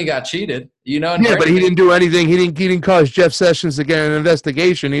Bernie got cheated, And but he didn't do anything. He didn't cause Jeff Sessions to get an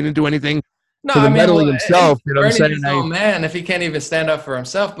investigation. He didn't do anything. Meddling himself. Bernie's his own man if he can't even stand up for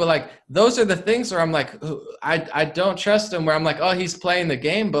himself. But like those are the things where I'm like, I don't trust him. Where I'm like, oh, he's playing the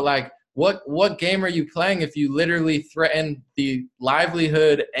game, but like, what game are you playing if you literally threaten the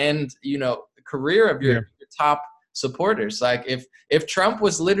livelihood and career of your top supporters? Like if Trump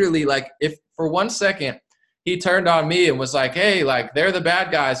was literally like, if for 1 second he turned on me and was like, hey, like they're the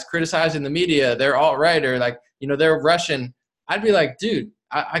bad guys criticizing the media, they're alt-right, or like they're Russian, I'd be like, dude,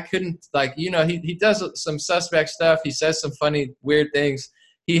 I couldn't, like, he does some suspect stuff, he says some funny weird things,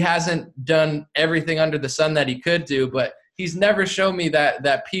 he hasn't done everything under the sun that he could do, but he's never shown me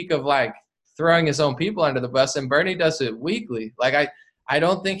that peak of like throwing his own people under the bus, and Bernie does it weekly. Like I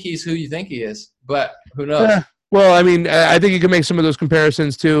don't think he's who you think he is, but who knows? Well, I mean, I think you can make some of those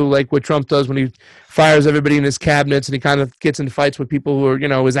comparisons too, like what Trump does when he fires everybody in his cabinets, and he kind of gets into fights with people who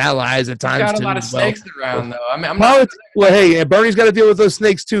are, his allies at times. He's got a lot of snakes around, though. I mean, well, hey, Bernie's got to deal with those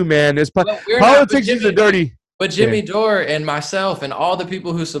snakes too, man. Politics is a dirty. But Jimmy Dore and myself and all the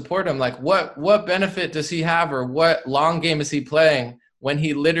people who support him, like what benefit does he have, or what long game is he playing when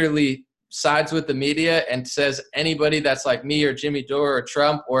he literally sides with the media and says anybody that's like me or Jimmy Dore or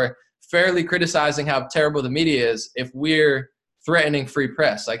Trump, or fairly criticizing how terrible the media is, if we're threatening free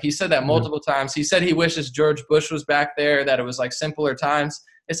press? Like he said that multiple times. He said he wishes George Bush was back there, that it was like simpler times.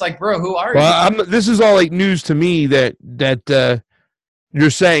 It's like, bro, who are you? This is all like news to me that you're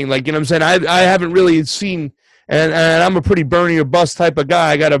saying. Like, what I'm saying? I haven't really seen. And I'm a pretty Bernie or bust type of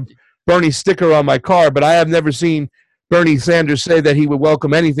guy. I got a Bernie sticker on my car, but I have never seen Bernie Sanders say that he would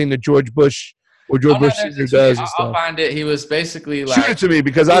welcome anything that George Bush or George Bush Sr. does. I'll find it. He was basically like... Shoot it to me,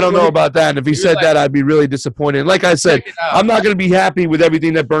 because I don't know about that. And if he said that, I'd be really disappointed. Like I said, I'm not going to be happy with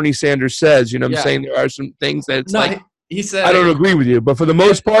everything that Bernie Sanders says. I'm saying? There are some things that he said I don't it agree with you, but for the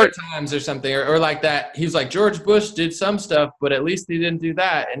most part, times or something, or like that. He was like, George Bush did some stuff, but at least he didn't do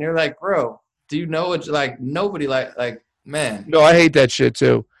that. And you're like, bro, do you know what? Like nobody like man. no, I hate that shit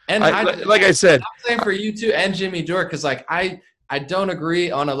too. And I like I said, I'm saying for you too, and Jimmy Dore, because like I don't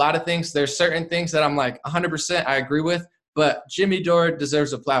agree on a lot of things. There's certain things that I'm like 100% I agree with, but Jimmy Dore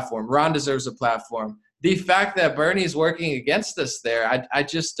deserves a platform. Ron deserves a platform. The fact that Bernie's working against us there, I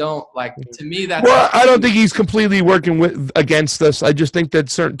just don't like. To me, that's well, I don't think he's completely working against us. I just think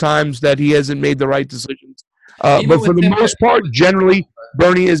that certain times that he hasn't made the right decisions. But for with the him, most part, generally,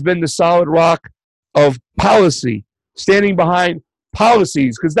 Bernie has been the solid rock of policy, standing behind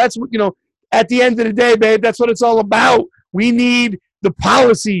policies, because that's what, at the end of the day, babe, that's what it's all about. We need the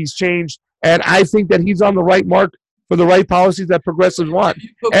policies changed, and I think that he's on the right mark for the right policies that progressives want. If you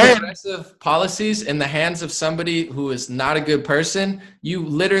put progressive policies in the hands of somebody who is not a good person, you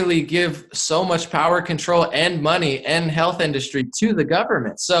literally give so much power, control, and money and health industry to the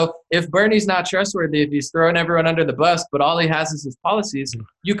government. So if Bernie's not trustworthy, if he's throwing everyone under the bus, but all he has is his policies,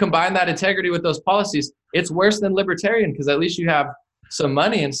 you combine that integrity with those policies, it's worse than libertarian, because at least you have some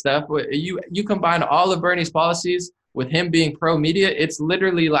money and stuff. You combine all of Bernie's policies with him being pro-media, it's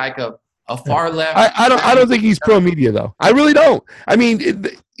literally like a far left. I don't think he's pro media though. I really don't. I mean,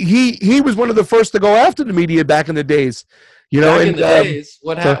 he was one of the first to go after the media back in the days. Back in the days,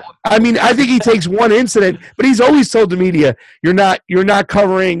 what happened? I mean, I think he takes one incident, but he's always told the media, you're not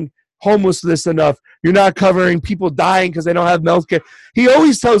covering homelessness enough. You're not covering people dying because they don't have health care. He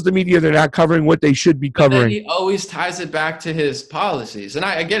always tells the media they're not covering what they should be covering. He always ties it back to his policies. And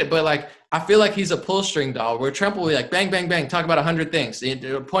I get it, but like, I feel like he's a pull string doll where Trump will be like, bang, bang, bang, talk about 100 things,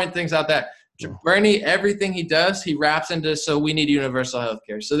 point things out that Bernie, everything he does, he wraps into, so we need universal health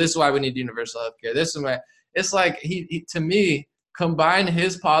care. So this is why we need universal health care. This is why. It's like he to me, combine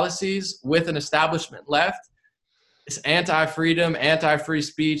his policies with an establishment left. It's anti-freedom, anti-free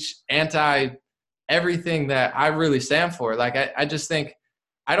speech, anti-everything that I really stand for. Like, I just think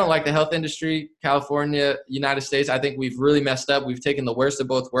I don't like the health industry, California, United States. I think we've really messed up. We've taken the worst of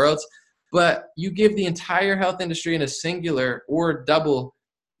both worlds. But you give the entire health industry in a singular or double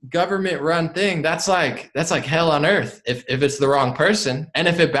government-run thing, that's like hell on earth if it's the wrong person. And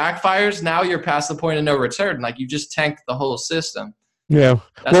if it backfires, now you're past the point of no return. Like, you just tanked the whole system. Yeah.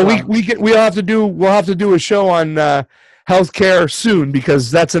 Well, we'll have to do a show on healthcare soon,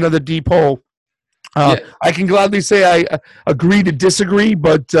 because that's another deep hole. I can gladly say I agree to disagree,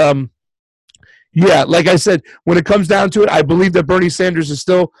 but yeah, like I said, when it comes down to it, I believe that Bernie Sanders is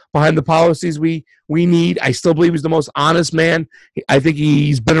still behind the policies we need. I still believe he's the most honest man. I think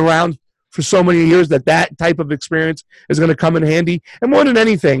he's been around for so many years that type of experience is going to come in handy. And more than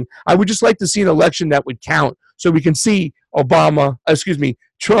anything, I would just like to see an election that would count, so we can see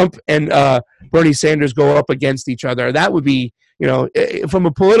Trump and Bernie Sanders go up against each other. That would be, from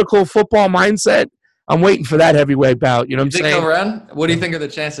a political football mindset, I'm waiting for that heavyweight bout. You know what I'm saying? He'll run? What do you think are the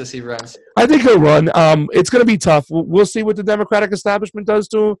chances he runs? I think he'll run. It's going to be tough. We'll see what the Democratic establishment does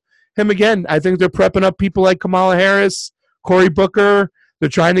to him again. I think they're prepping up people like Kamala Harris, Cory Booker. They're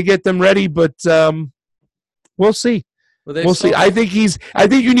trying to get them ready, but we'll see. We'll see. I think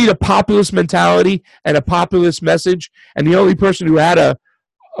you need a populist mentality and a populist message, and the only person who had a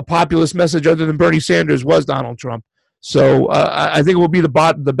populist message other than Bernie Sanders was Donald Trump. So I think it will be the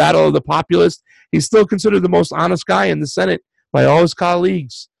battle of the populists. He's still considered the most honest guy in the Senate by all his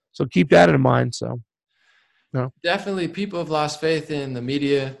colleagues. So keep that in mind. So, no. Definitely, people have lost faith in the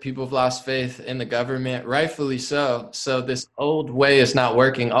media. People have lost faith in the government, rightfully so. So this old way is not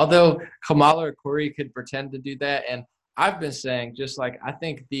working. Although Kamala or Cory could pretend to do that. And I've been saying, just like, I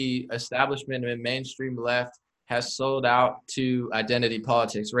think the establishment and mainstream left has sold out to identity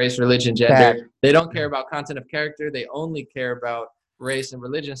politics, race, religion, gender. They don't care about content of character. They only care about race and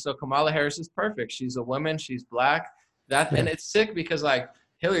religion. So Kamala Harris is perfect. She's a woman. She's black. And it's sick because, like,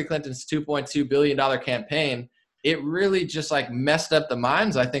 Hillary Clinton's $2.2 billion campaign, it really just like messed up the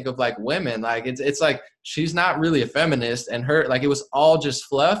minds, I think, of like women. Like it's like she's not really a feminist, and her, like, it was all just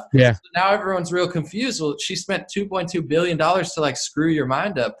fluff. Yeah. So now everyone's real confused. Well, she spent $2.2 billion to like screw your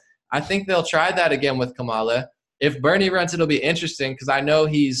mind up. I think they'll try that again with Kamala. If Bernie runs, it'll be interesting because I know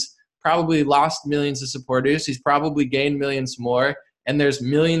he's probably lost millions of supporters. He's probably gained millions more. And there's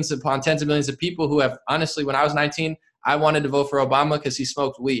millions upon tens of millions of people who have, honestly, when I was 19, I wanted to vote for Obama because he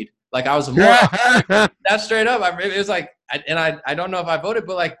smoked weed. Like, I was a moron. That's straight up. It was like, and I don't know if I voted,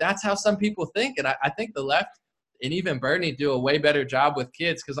 but like, that's how some people think. And I think the left and even Bernie do a way better job with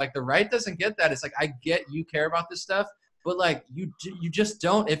kids because, like, the right doesn't get that. It's like, I get you care about this stuff, but like, you just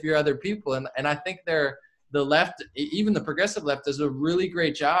don't if you're other people. And I think the left, even the progressive left, does a really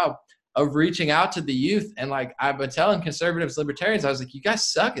great job of reaching out to the youth. And like, I've been telling conservatives, libertarians, I was like, you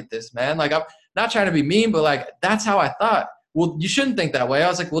guys suck at this, man. Like, I'm not trying to be mean, but like, that's how I thought. Well, you shouldn't think that way. I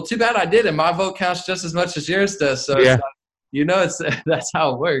was like, well, too bad I did. And my vote counts just as much as yours does. So, Yeah. it's like, you know, it's that's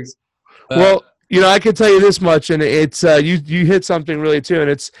how it works. Well, I can tell you this much, and it's you hit something really too, and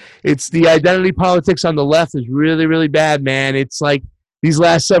it's the identity politics on the left is really, really bad, man. It's like these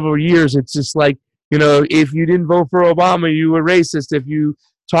last several years, it's just like, if you didn't vote for Obama, you were racist. If you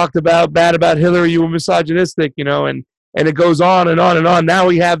talked bad about Hillary, you were misogynistic, and it goes on and on and on. Now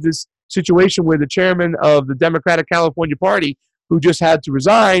we have this situation where the chairman of the Democratic California Party, who just had to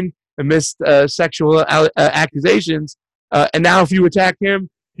resign amidst sexual accusations, and now if you attack him,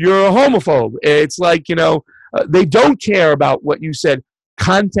 you're a homophobe. It's like, they don't care about what you said,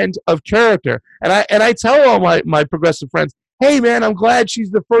 content of character. And I tell all my progressive friends, hey, man, I'm glad she's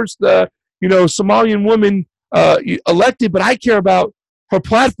the first, Somalian woman elected, but I care about her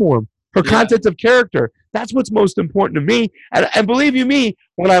platform, her content of character. That's what's most important to me. And believe you me,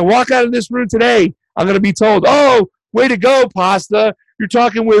 when I walk out of this room today, I'm going to be told, oh, way to go, Pasta. You're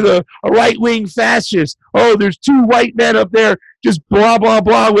talking with a right-wing fascist. Oh, there's two white men up there just blah, blah,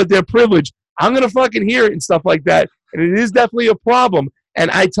 blah with their privilege. I'm going to fucking hear it and stuff like that. And it is definitely a problem.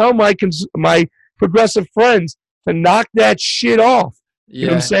 And I tell my progressive friends to knock that shit off. You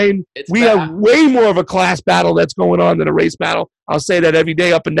know what I'm saying? We have way more of a class battle that's going on than a race battle. I'll say that every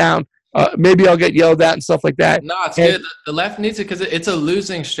day up and down. Maybe I'll get yelled at and stuff like that. No, it's good. The left needs it because it's a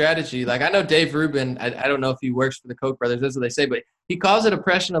losing strategy. Like, I know Dave Rubin, I don't know if he works for the Koch brothers, that's what they say, but he calls it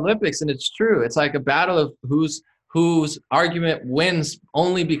oppression Olympics, and it's true. It's like a battle of whose argument wins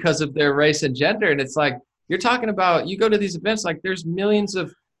only because of their race and gender. And it's like, you're talking about, you go to these events, like there's millions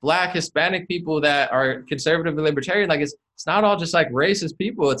of Black, Hispanic people that are conservative and libertarian. Like, it's not all just like racist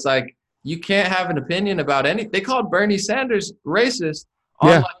people. It's like, you can't have an opinion about anything. They called Bernie Sanders racist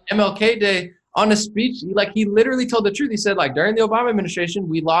on like MLK Day on a speech. He literally told the truth. He said, like, during the Obama administration,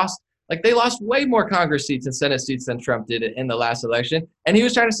 they lost way more Congress seats and Senate seats than Trump did in the last election. And he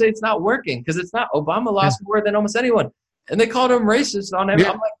was trying to say it's not working because it's not. Obama lost more than almost anyone. And they called him racist on him.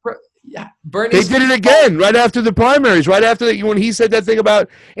 I'm like, bro, Bernie. They did it again right after the primaries, right after when he said that thing about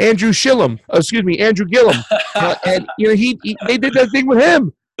Andrew Gillum. And, they did that thing with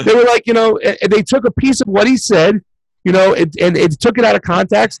him. They were like, they took a piece of what he said, and it took it out of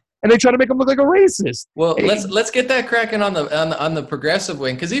context, and they try to make him look like a racist. Well, let's get that cracking on the progressive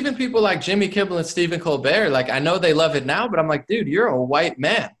wing, because even people like Jimmy Kimmel and Stephen Colbert, like, I know they love it now, but I'm like, dude, you're a white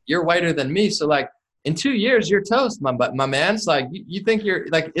man. You're whiter than me. So like, in 2 years, you're toast, my man. It's like, you think you're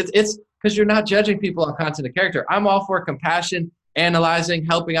like, it's because you're not judging people on content of character. I'm all for compassion, analyzing,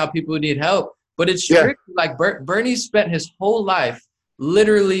 helping out people who need help, but it's strictly like Bernie spent his whole life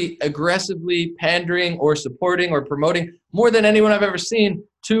literally aggressively pandering or supporting or promoting more than anyone I've ever seen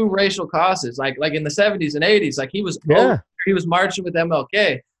to racial causes. Like in the 70s and 80s, like he was marching with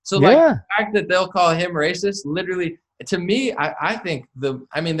MLK. So like the fact that they'll call him racist, literally, to me, I think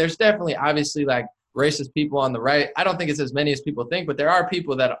there's definitely obviously like racist people on the right. I don't think it's as many as people think, but there are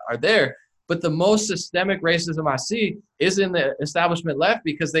people that are there. But the most systemic racism I see is in the establishment left,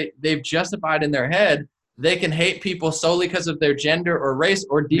 because they've justified in their head they can hate people solely because of their gender or race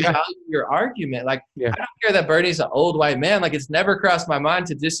or devalue your argument. Like, I don't care that Bernie's an old white man. Like, it's never crossed my mind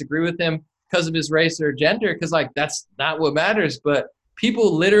to disagree with him because of his race or gender, because like that's not what matters. But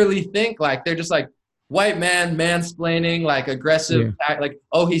people literally think like they're just like, white man mansplaining, like aggressive, like,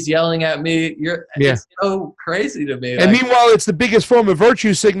 oh, he's yelling at me. It's so crazy to me. And meanwhile, it's the biggest form of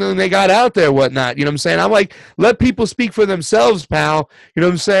virtue signaling they got out there, whatnot. You know what I'm saying? I'm like, let people speak for themselves, pal. You know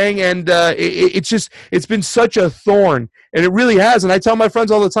what I'm saying? And it's been such a thorn, and it really has. And I tell my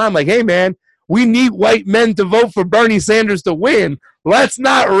friends all the time, like, hey, man, we need white men to vote for Bernie Sanders to win. Let's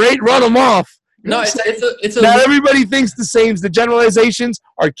not run them off. You know not everybody thinks the same. The generalizations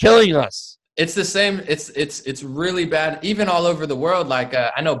are killing us. It's the same. It's really bad, even all over the world. Like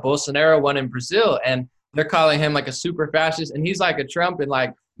I know Bolsonaro won in Brazil, and they're calling him like a super fascist, and he's like a Trump, and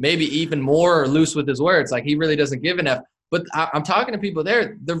like maybe even more loose with his words. Like he really doesn't give enough. But I'm talking to people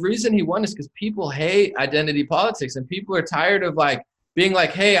there. The reason he won is because people hate identity politics, and people are tired of like being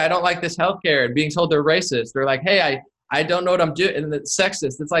like, hey, I don't like this healthcare, and being told they're racist. They're like, hey, I don't know what I'm doing, and it's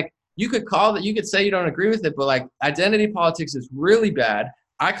sexist. It's like you could call that, you could say you don't agree with it, but like identity politics is really bad.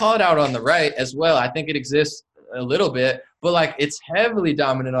 I call it out on the right as well. I think it exists a little bit, but like it's heavily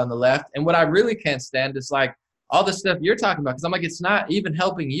dominant on the left. And what I really can't stand is like all the stuff you're talking about, because I'm like, it's not even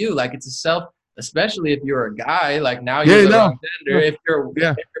helping you. Like it's a self, especially if you're a guy, like now you're the wrong gender. If you're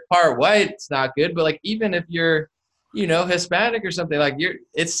part white, it's not good. But like even if you're, Hispanic or something, like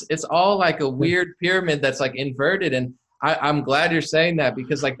it's all like a weird pyramid that's like inverted. And I'm glad you're saying that,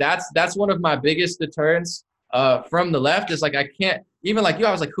 because like that's one of my biggest deterrents from the left is like I can't even like you.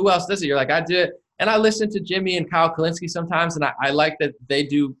 I was like, who else does it? You're like, I do it. And I listen to Jimmy and Kyle Kalinske sometimes, and I like that they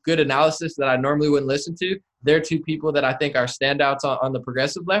do good analysis that I normally wouldn't listen to. They're two people that I think are standouts on the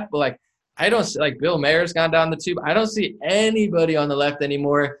progressive left. But like I don't see, like Bill Mayer's gone down the tube. I don't see anybody on the left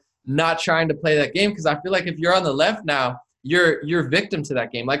anymore not trying to play that game, because I feel like if you're on the left now, you're victim to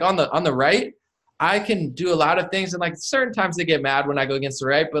that game. Like on the right, I can do a lot of things, and like certain times they get mad when I go against the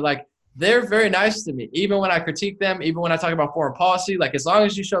right, but like they're very nice to me. Even when I critique them, even when I talk about foreign policy, like as long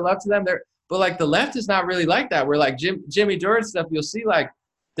as you show love to them, but like the left is not really like that. Where like Jimmy Dore stuff, you'll see like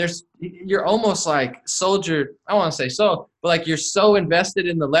you're almost like soldier. I don't want to say so, but like you're so invested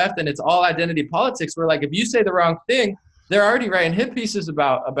in the left, and it's all identity politics. Where like if you say the wrong thing, they're already writing hit pieces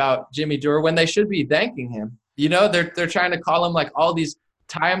about Jimmy Dore when they should be thanking him. You know, they're trying to call him like all these,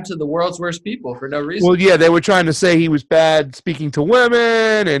 tie him to the world's worst people for no reason. Well, yeah, they were trying to say he was bad speaking to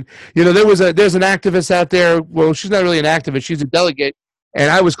women, and you know there's an activist out there. Well, she's not really an activist; she's a delegate,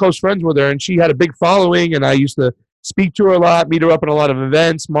 and I was close friends with her, and she had a big following, and I used to speak to her a lot, meet her up at a lot of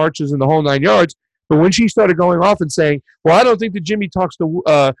events, marches, and the whole 9 yards. But when she started going off and saying, "Well, I don't think that Jimmy talks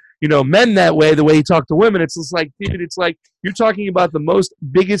to men that way, the way he talked to women," it's just like, dude, it's like you're talking about the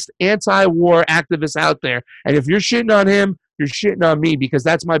biggest anti-war activist out there, and if you're shitting on him, you're shitting on me, because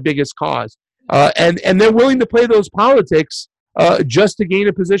that's my biggest cause. And they're willing to play those politics just to gain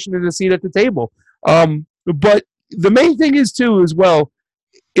a position and a seat at the table. But the main thing is too, as well,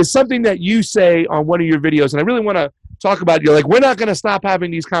 is something that you say on one of your videos, and I really want to talk about. You're like, we're not going to stop having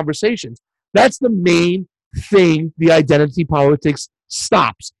these conversations. That's the main thing the identity politics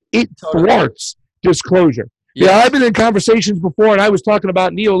stops. It thwarts disclosure. Yeah, I've been in conversations before, and I was talking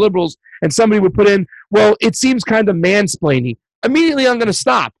about neoliberals, and somebody would put in, well, it seems kind of mansplaining. Immediately, I'm going to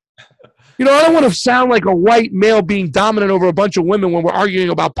stop. You know, I don't want to sound like a white male being dominant over a bunch of women when we're arguing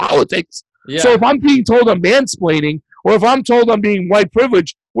about politics. Yeah. So if I'm being told I'm mansplaining, or if I'm told I'm being white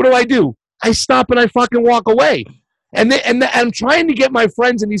privileged, what do? I stop and I fucking walk away. And I'm trying to get my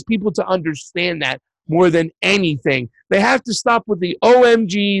friends and these people to understand that more than anything. They have to stop with the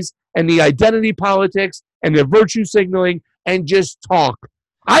OMGs and the identity politics and the virtue signaling and just talk.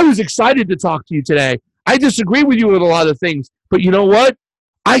 I was excited to talk to you today. I disagree with you with a lot of things, but you know what?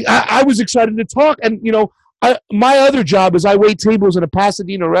 I was excited to talk. And, you know, my other job is I wait tables in a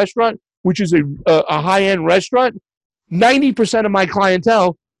Pasadena restaurant, which is a high-end restaurant. 90% of my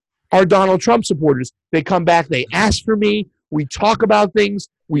clientele are Donald Trump supporters. They come back, they ask for me, we talk about things,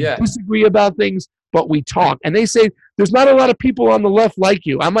 we disagree about things, but we talk. And they say, there's not a lot of people on the left like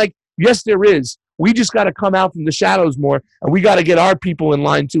you. I'm like, yes, there is. We just got to come out from the shadows more, and we got to get our people in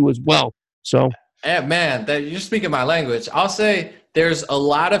line too as well. So, yeah, man, you're speaking my language. I'll say there's a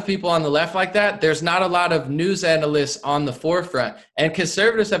lot of people on the left like that. There's not a lot of news analysts on the forefront, and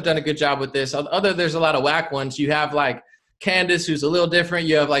conservatives have done a good job with this. There's a lot of whack ones. You have like Candace, who's a little different.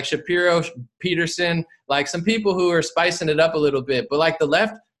 You have like Shapiro, Peterson, like some people who are spicing it up a little bit. But like the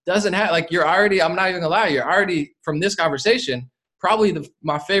left doesn't have, like you're already, I'm not even gonna lie, you're already from this conversation, probably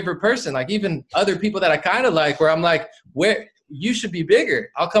my favorite person. Like even other people that I kind of like, where I'm like, where you should be bigger.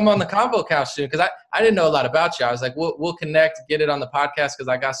 I'll come on the combo couch soon, because I didn't know a lot about you. I was like, we'll connect, get it on the podcast, because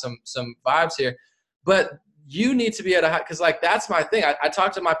I got some vibes here. But you need to be at a high, because like that's my thing. I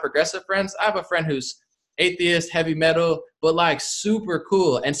talk to my progressive friends. I have a friend who's atheist, heavy metal, but like super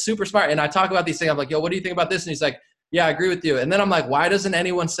cool and super smart. And I talk about these things. I'm like, yo, what do you think about this? And he's like, yeah, I agree with you. And then I'm like, why doesn't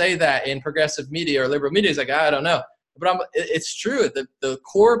anyone say that in progressive media or liberal media? He's like, I don't know. But it's true. The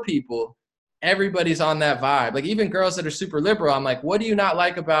core people, everybody's on that vibe. Like even girls that are super liberal, I'm like, what do you not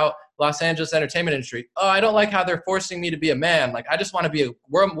like about Los Angeles entertainment industry? Oh, I don't like how they're forcing me to be a man. Like I just want to be a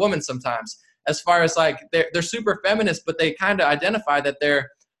woman sometimes. As far as like they're super feminist, but they kind of identify that they're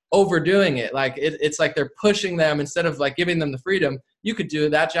overdoing it. Like it's like they're pushing them instead of like giving them the freedom. You could do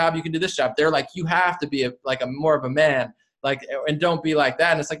that job, you can do this job. They're like, you have to be like a more of a man, like, and don't be like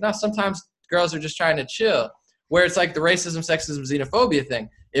that. And it's like, no, sometimes girls are just trying to chill. Where it's like the racism, sexism, xenophobia thing.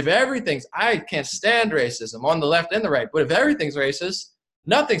 If I can't stand racism on the left and the right, but if everything's racist,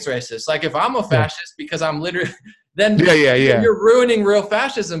 nothing's racist. Like if I'm a fascist because I'm literally, then you're ruining real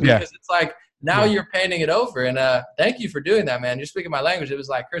fascism, because it's like, now you're painting it over. And thank you for doing that, man. You're speaking my language. It was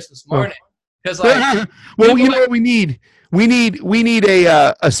like Christmas morning. Because like, well, you know what we need? We need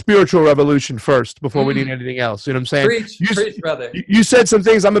a spiritual revolution first before we need anything else. You know what I'm saying? Preach, brother. You said some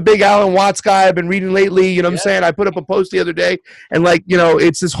things. I'm a big Alan Watts guy. I've been reading lately. You know what I'm saying? I put up a post the other day, and like, you know,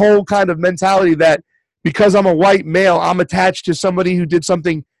 it's this whole kind of mentality that because I'm a white male, I'm attached to somebody who did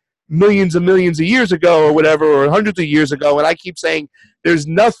something millions and millions of years ago or whatever, or hundreds of years ago. And I keep saying there's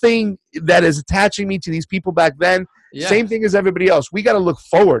nothing that is attaching me to these people back then Yeah. Same thing as everybody else. We got to look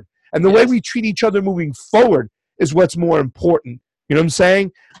forward. And the way we treat each other moving forward is what's more important. You know what I'm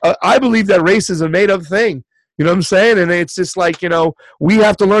saying? I believe that race is a made-up thing. You know what I'm saying? And it's just like, we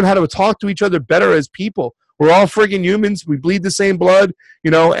have to learn how to talk to each other better as people. We're all friggin' humans. We bleed the same blood,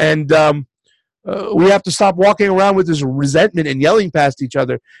 and we have to stop walking around with this resentment and yelling past each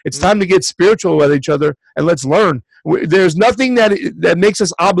other. It's time to get spiritual with each other, and let's learn. There's nothing that makes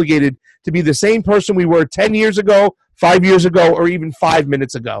us obligated to be the same person we were 10 years ago, 5 years ago, or even 5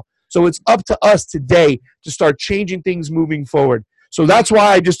 minutes ago. So it's up to us today to start changing things moving forward. So that's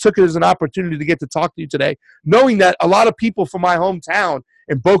why I just took it as an opportunity to get to talk to you today, knowing that a lot of people from my hometown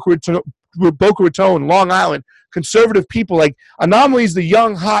in Boca Raton, Long Island, conservative people, like Anomaly's the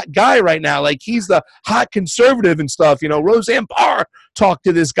young, hot guy right now. Like, he's the hot conservative and stuff. Roseanne Barr talked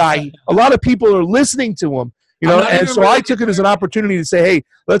to this guy. A lot of people are listening to him. And so I took it as an opportunity to say, hey,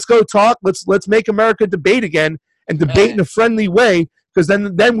 let's go talk. Let's make America debate again, and debate in a friendly way, because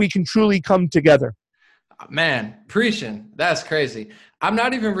then we can truly come together. Man, preaching. That's crazy. I'm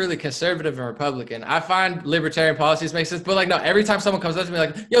not even really conservative and Republican. I find libertarian policies make sense, but no, every time someone comes up to me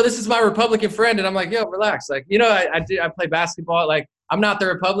like, yo, this is my Republican friend, and I'm like, yo, relax. I play basketball. Like, I'm not the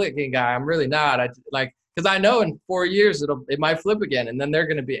Republican guy. I'm really not. Because I know in 4 years it might flip again, and then they're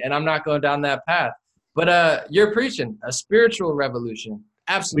going to be, and I'm not going down that path. But you're preaching a spiritual revolution.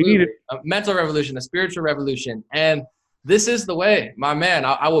 Absolutely. We need it. A mental revolution, a spiritual revolution. And this is the way, my man.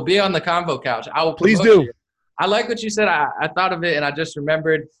 I will be on the Convo Couch. I will. Please do. You. I like what you said. I thought of it, and I just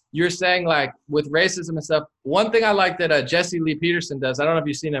remembered you're saying, like, with racism and stuff. One thing I like that Jesse Lee Peterson does, I don't know if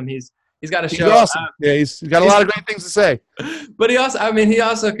you've seen him. He's got a show. He's awesome. Yeah, he's got a lot of great things to say. But he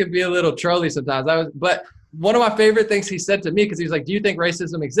also can be a little trolly sometimes. But one of my favorite things he said to me, because he's like, do you think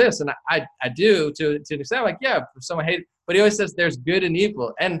racism exists? And I do to an extent. I'm like, yeah, if someone hates, but he always says there's good and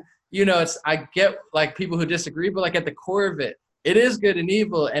evil. And, I get like people who disagree, but like at the core of it, it is good and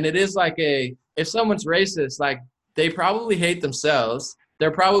evil. And it is like if someone's racist, like, they probably hate themselves.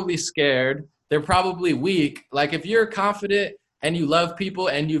 They're probably scared. They're probably weak. Like, if you're confident and you love people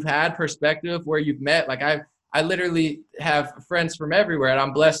and you've had perspective where you've met, like I literally have friends from everywhere, and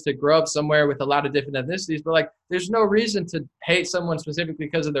I'm blessed to grow up somewhere with a lot of different ethnicities, but like, there's no reason to hate someone specifically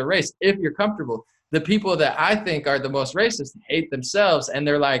because of their race if you're comfortable. The people that I think are the most racist hate themselves, and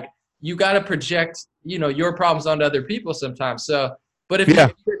they're like, you got to project, your problems onto other people sometimes. So, but if you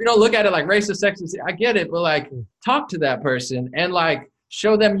don't look at it like racist, sexist, I get it, but like, talk to that person and like,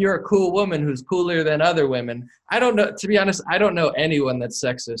 show them you're a cool woman who's cooler than other women. I don't know, to be honest, I don't know anyone that's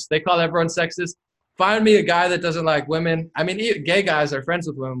sexist. They call everyone sexist. Find me a guy that doesn't like women. I mean, gay guys are friends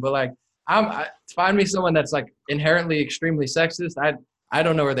with women, but like, find me someone that's like inherently extremely sexist. I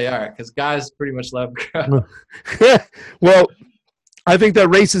don't know where they are, because guys pretty much love girls. Well, I think that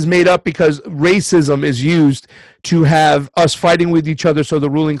race is made up because racism is used to have us fighting with each other so the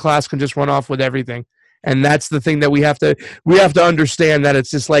ruling class can just run off with everything. And that's the thing that we have to understand, that it's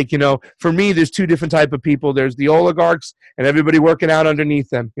just like, for me, there's two different type of people. There's the oligarchs and everybody working out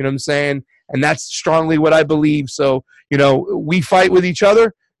underneath them. You know what I'm saying? And that's strongly what I believe. So, we fight with each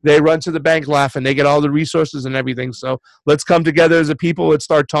other. They run to the bank laughing. They get all the resources and everything. So let's come together as a people. Let's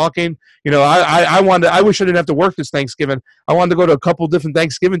start talking. I wish I didn't have to work this Thanksgiving. I wanted to go to a couple different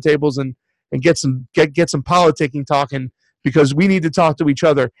Thanksgiving tables and get some politicking talking, because we need to talk to each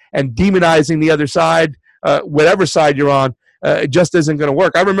other, and demonizing the other side, whatever side you're on, just isn't going to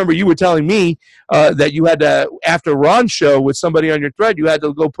work. I remember you were telling me that you had to, after Ron's show with somebody on your thread, you had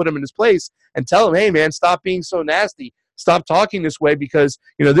to go put him in his place and tell him, hey, man, stop being so nasty. Stop talking this way, because,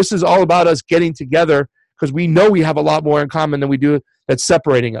 this is all about us getting together, because we know we have a lot more in common than we do that's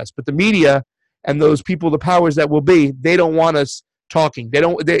separating us. But the media and those people, the powers that will be, they don't want us talking.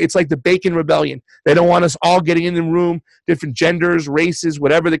 It's like the Bacon Rebellion. They don't want us all getting in the room, different genders, races,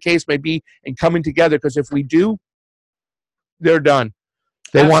 whatever the case may be, and coming together, because if we do, they're done.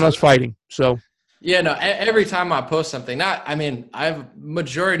 They want us fighting. So yeah, no, every time I post something,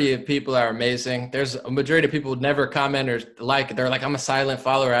 majority of people are amazing. There's a majority of people who never comment or they're like, I'm a silent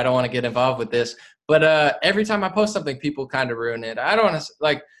follower. I don't want to get involved with this. But every time I post something, people kind of ruin it. I don't want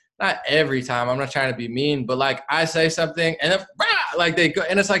to, not every time. I'm not trying to be mean, but like, I say something and then, they go,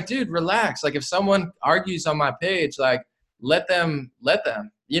 and it's like, dude, relax. Like, if someone argues on my page, like, let them.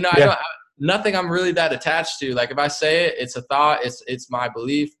 Yeah. Nothing I'm really that attached to. Like, if I say it, it's a thought, it's my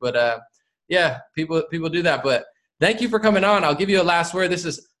belief. But yeah, people do that. But thank you for coming on. I'll give you a last word. This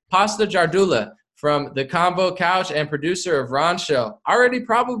is Pasta Jardula from the Convo Couch and producer of Ron's show. Already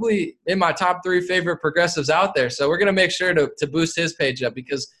probably in my top 3 favorite progressives out there. So we're going to make sure to boost his page up,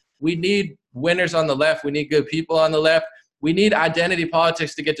 because we need winners on the left. We need good people on the left. we need identity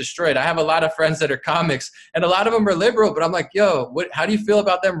politics to get destroyed. I have a lot of friends that are comics, and a lot of them are liberal, but I'm like, yo, how do you feel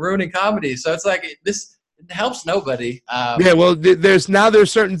about them ruining comedy? So it's like this helps nobody. Yeah, well, there's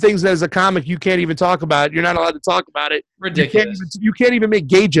certain things as a comic you can't even talk about. You're not allowed to talk about it. Ridiculous. You can't even make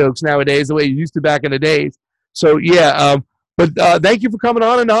gay jokes nowadays the way you used to back in the days. So yeah, but thank you for coming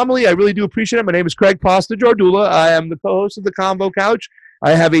on Anomaly. I really do appreciate it. My name is Craig Pasta Jordula. I am the co-host of the Convo Couch.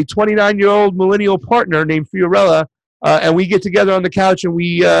 I have a 29-year-old millennial partner named Fiorella, and we get together on the couch and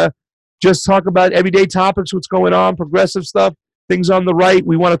we just talk about everyday topics, what's going on, progressive stuff, things on the right.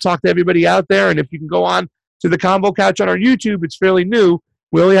 We want to talk to everybody out there, and if you can go on to the Convo Couch on our YouTube, it's fairly new.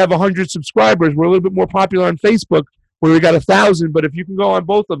 We only have 100 subscribers. We're a little bit more popular on Facebook, where we got 1,000. But if you can go on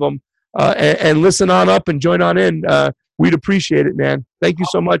both of them and listen on up and join on in, we'd appreciate it, man. Thank you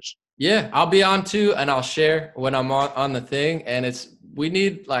so much. Yeah, I'll be on too, and I'll share when I'm on the thing. And we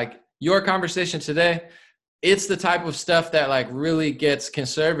need like your conversation today. It's the type of stuff that like really gets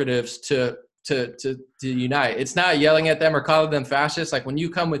conservatives to unite. It's not yelling at them or calling them fascists. Like when you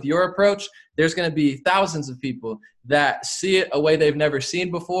come with your approach, there's going to be thousands of people that see it a way they've never seen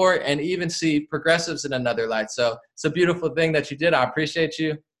before, and even see progressives in another light. So it's a beautiful thing that you did. I appreciate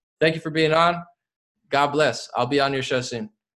you. Thank you for being on. God bless. I'll be on your show soon.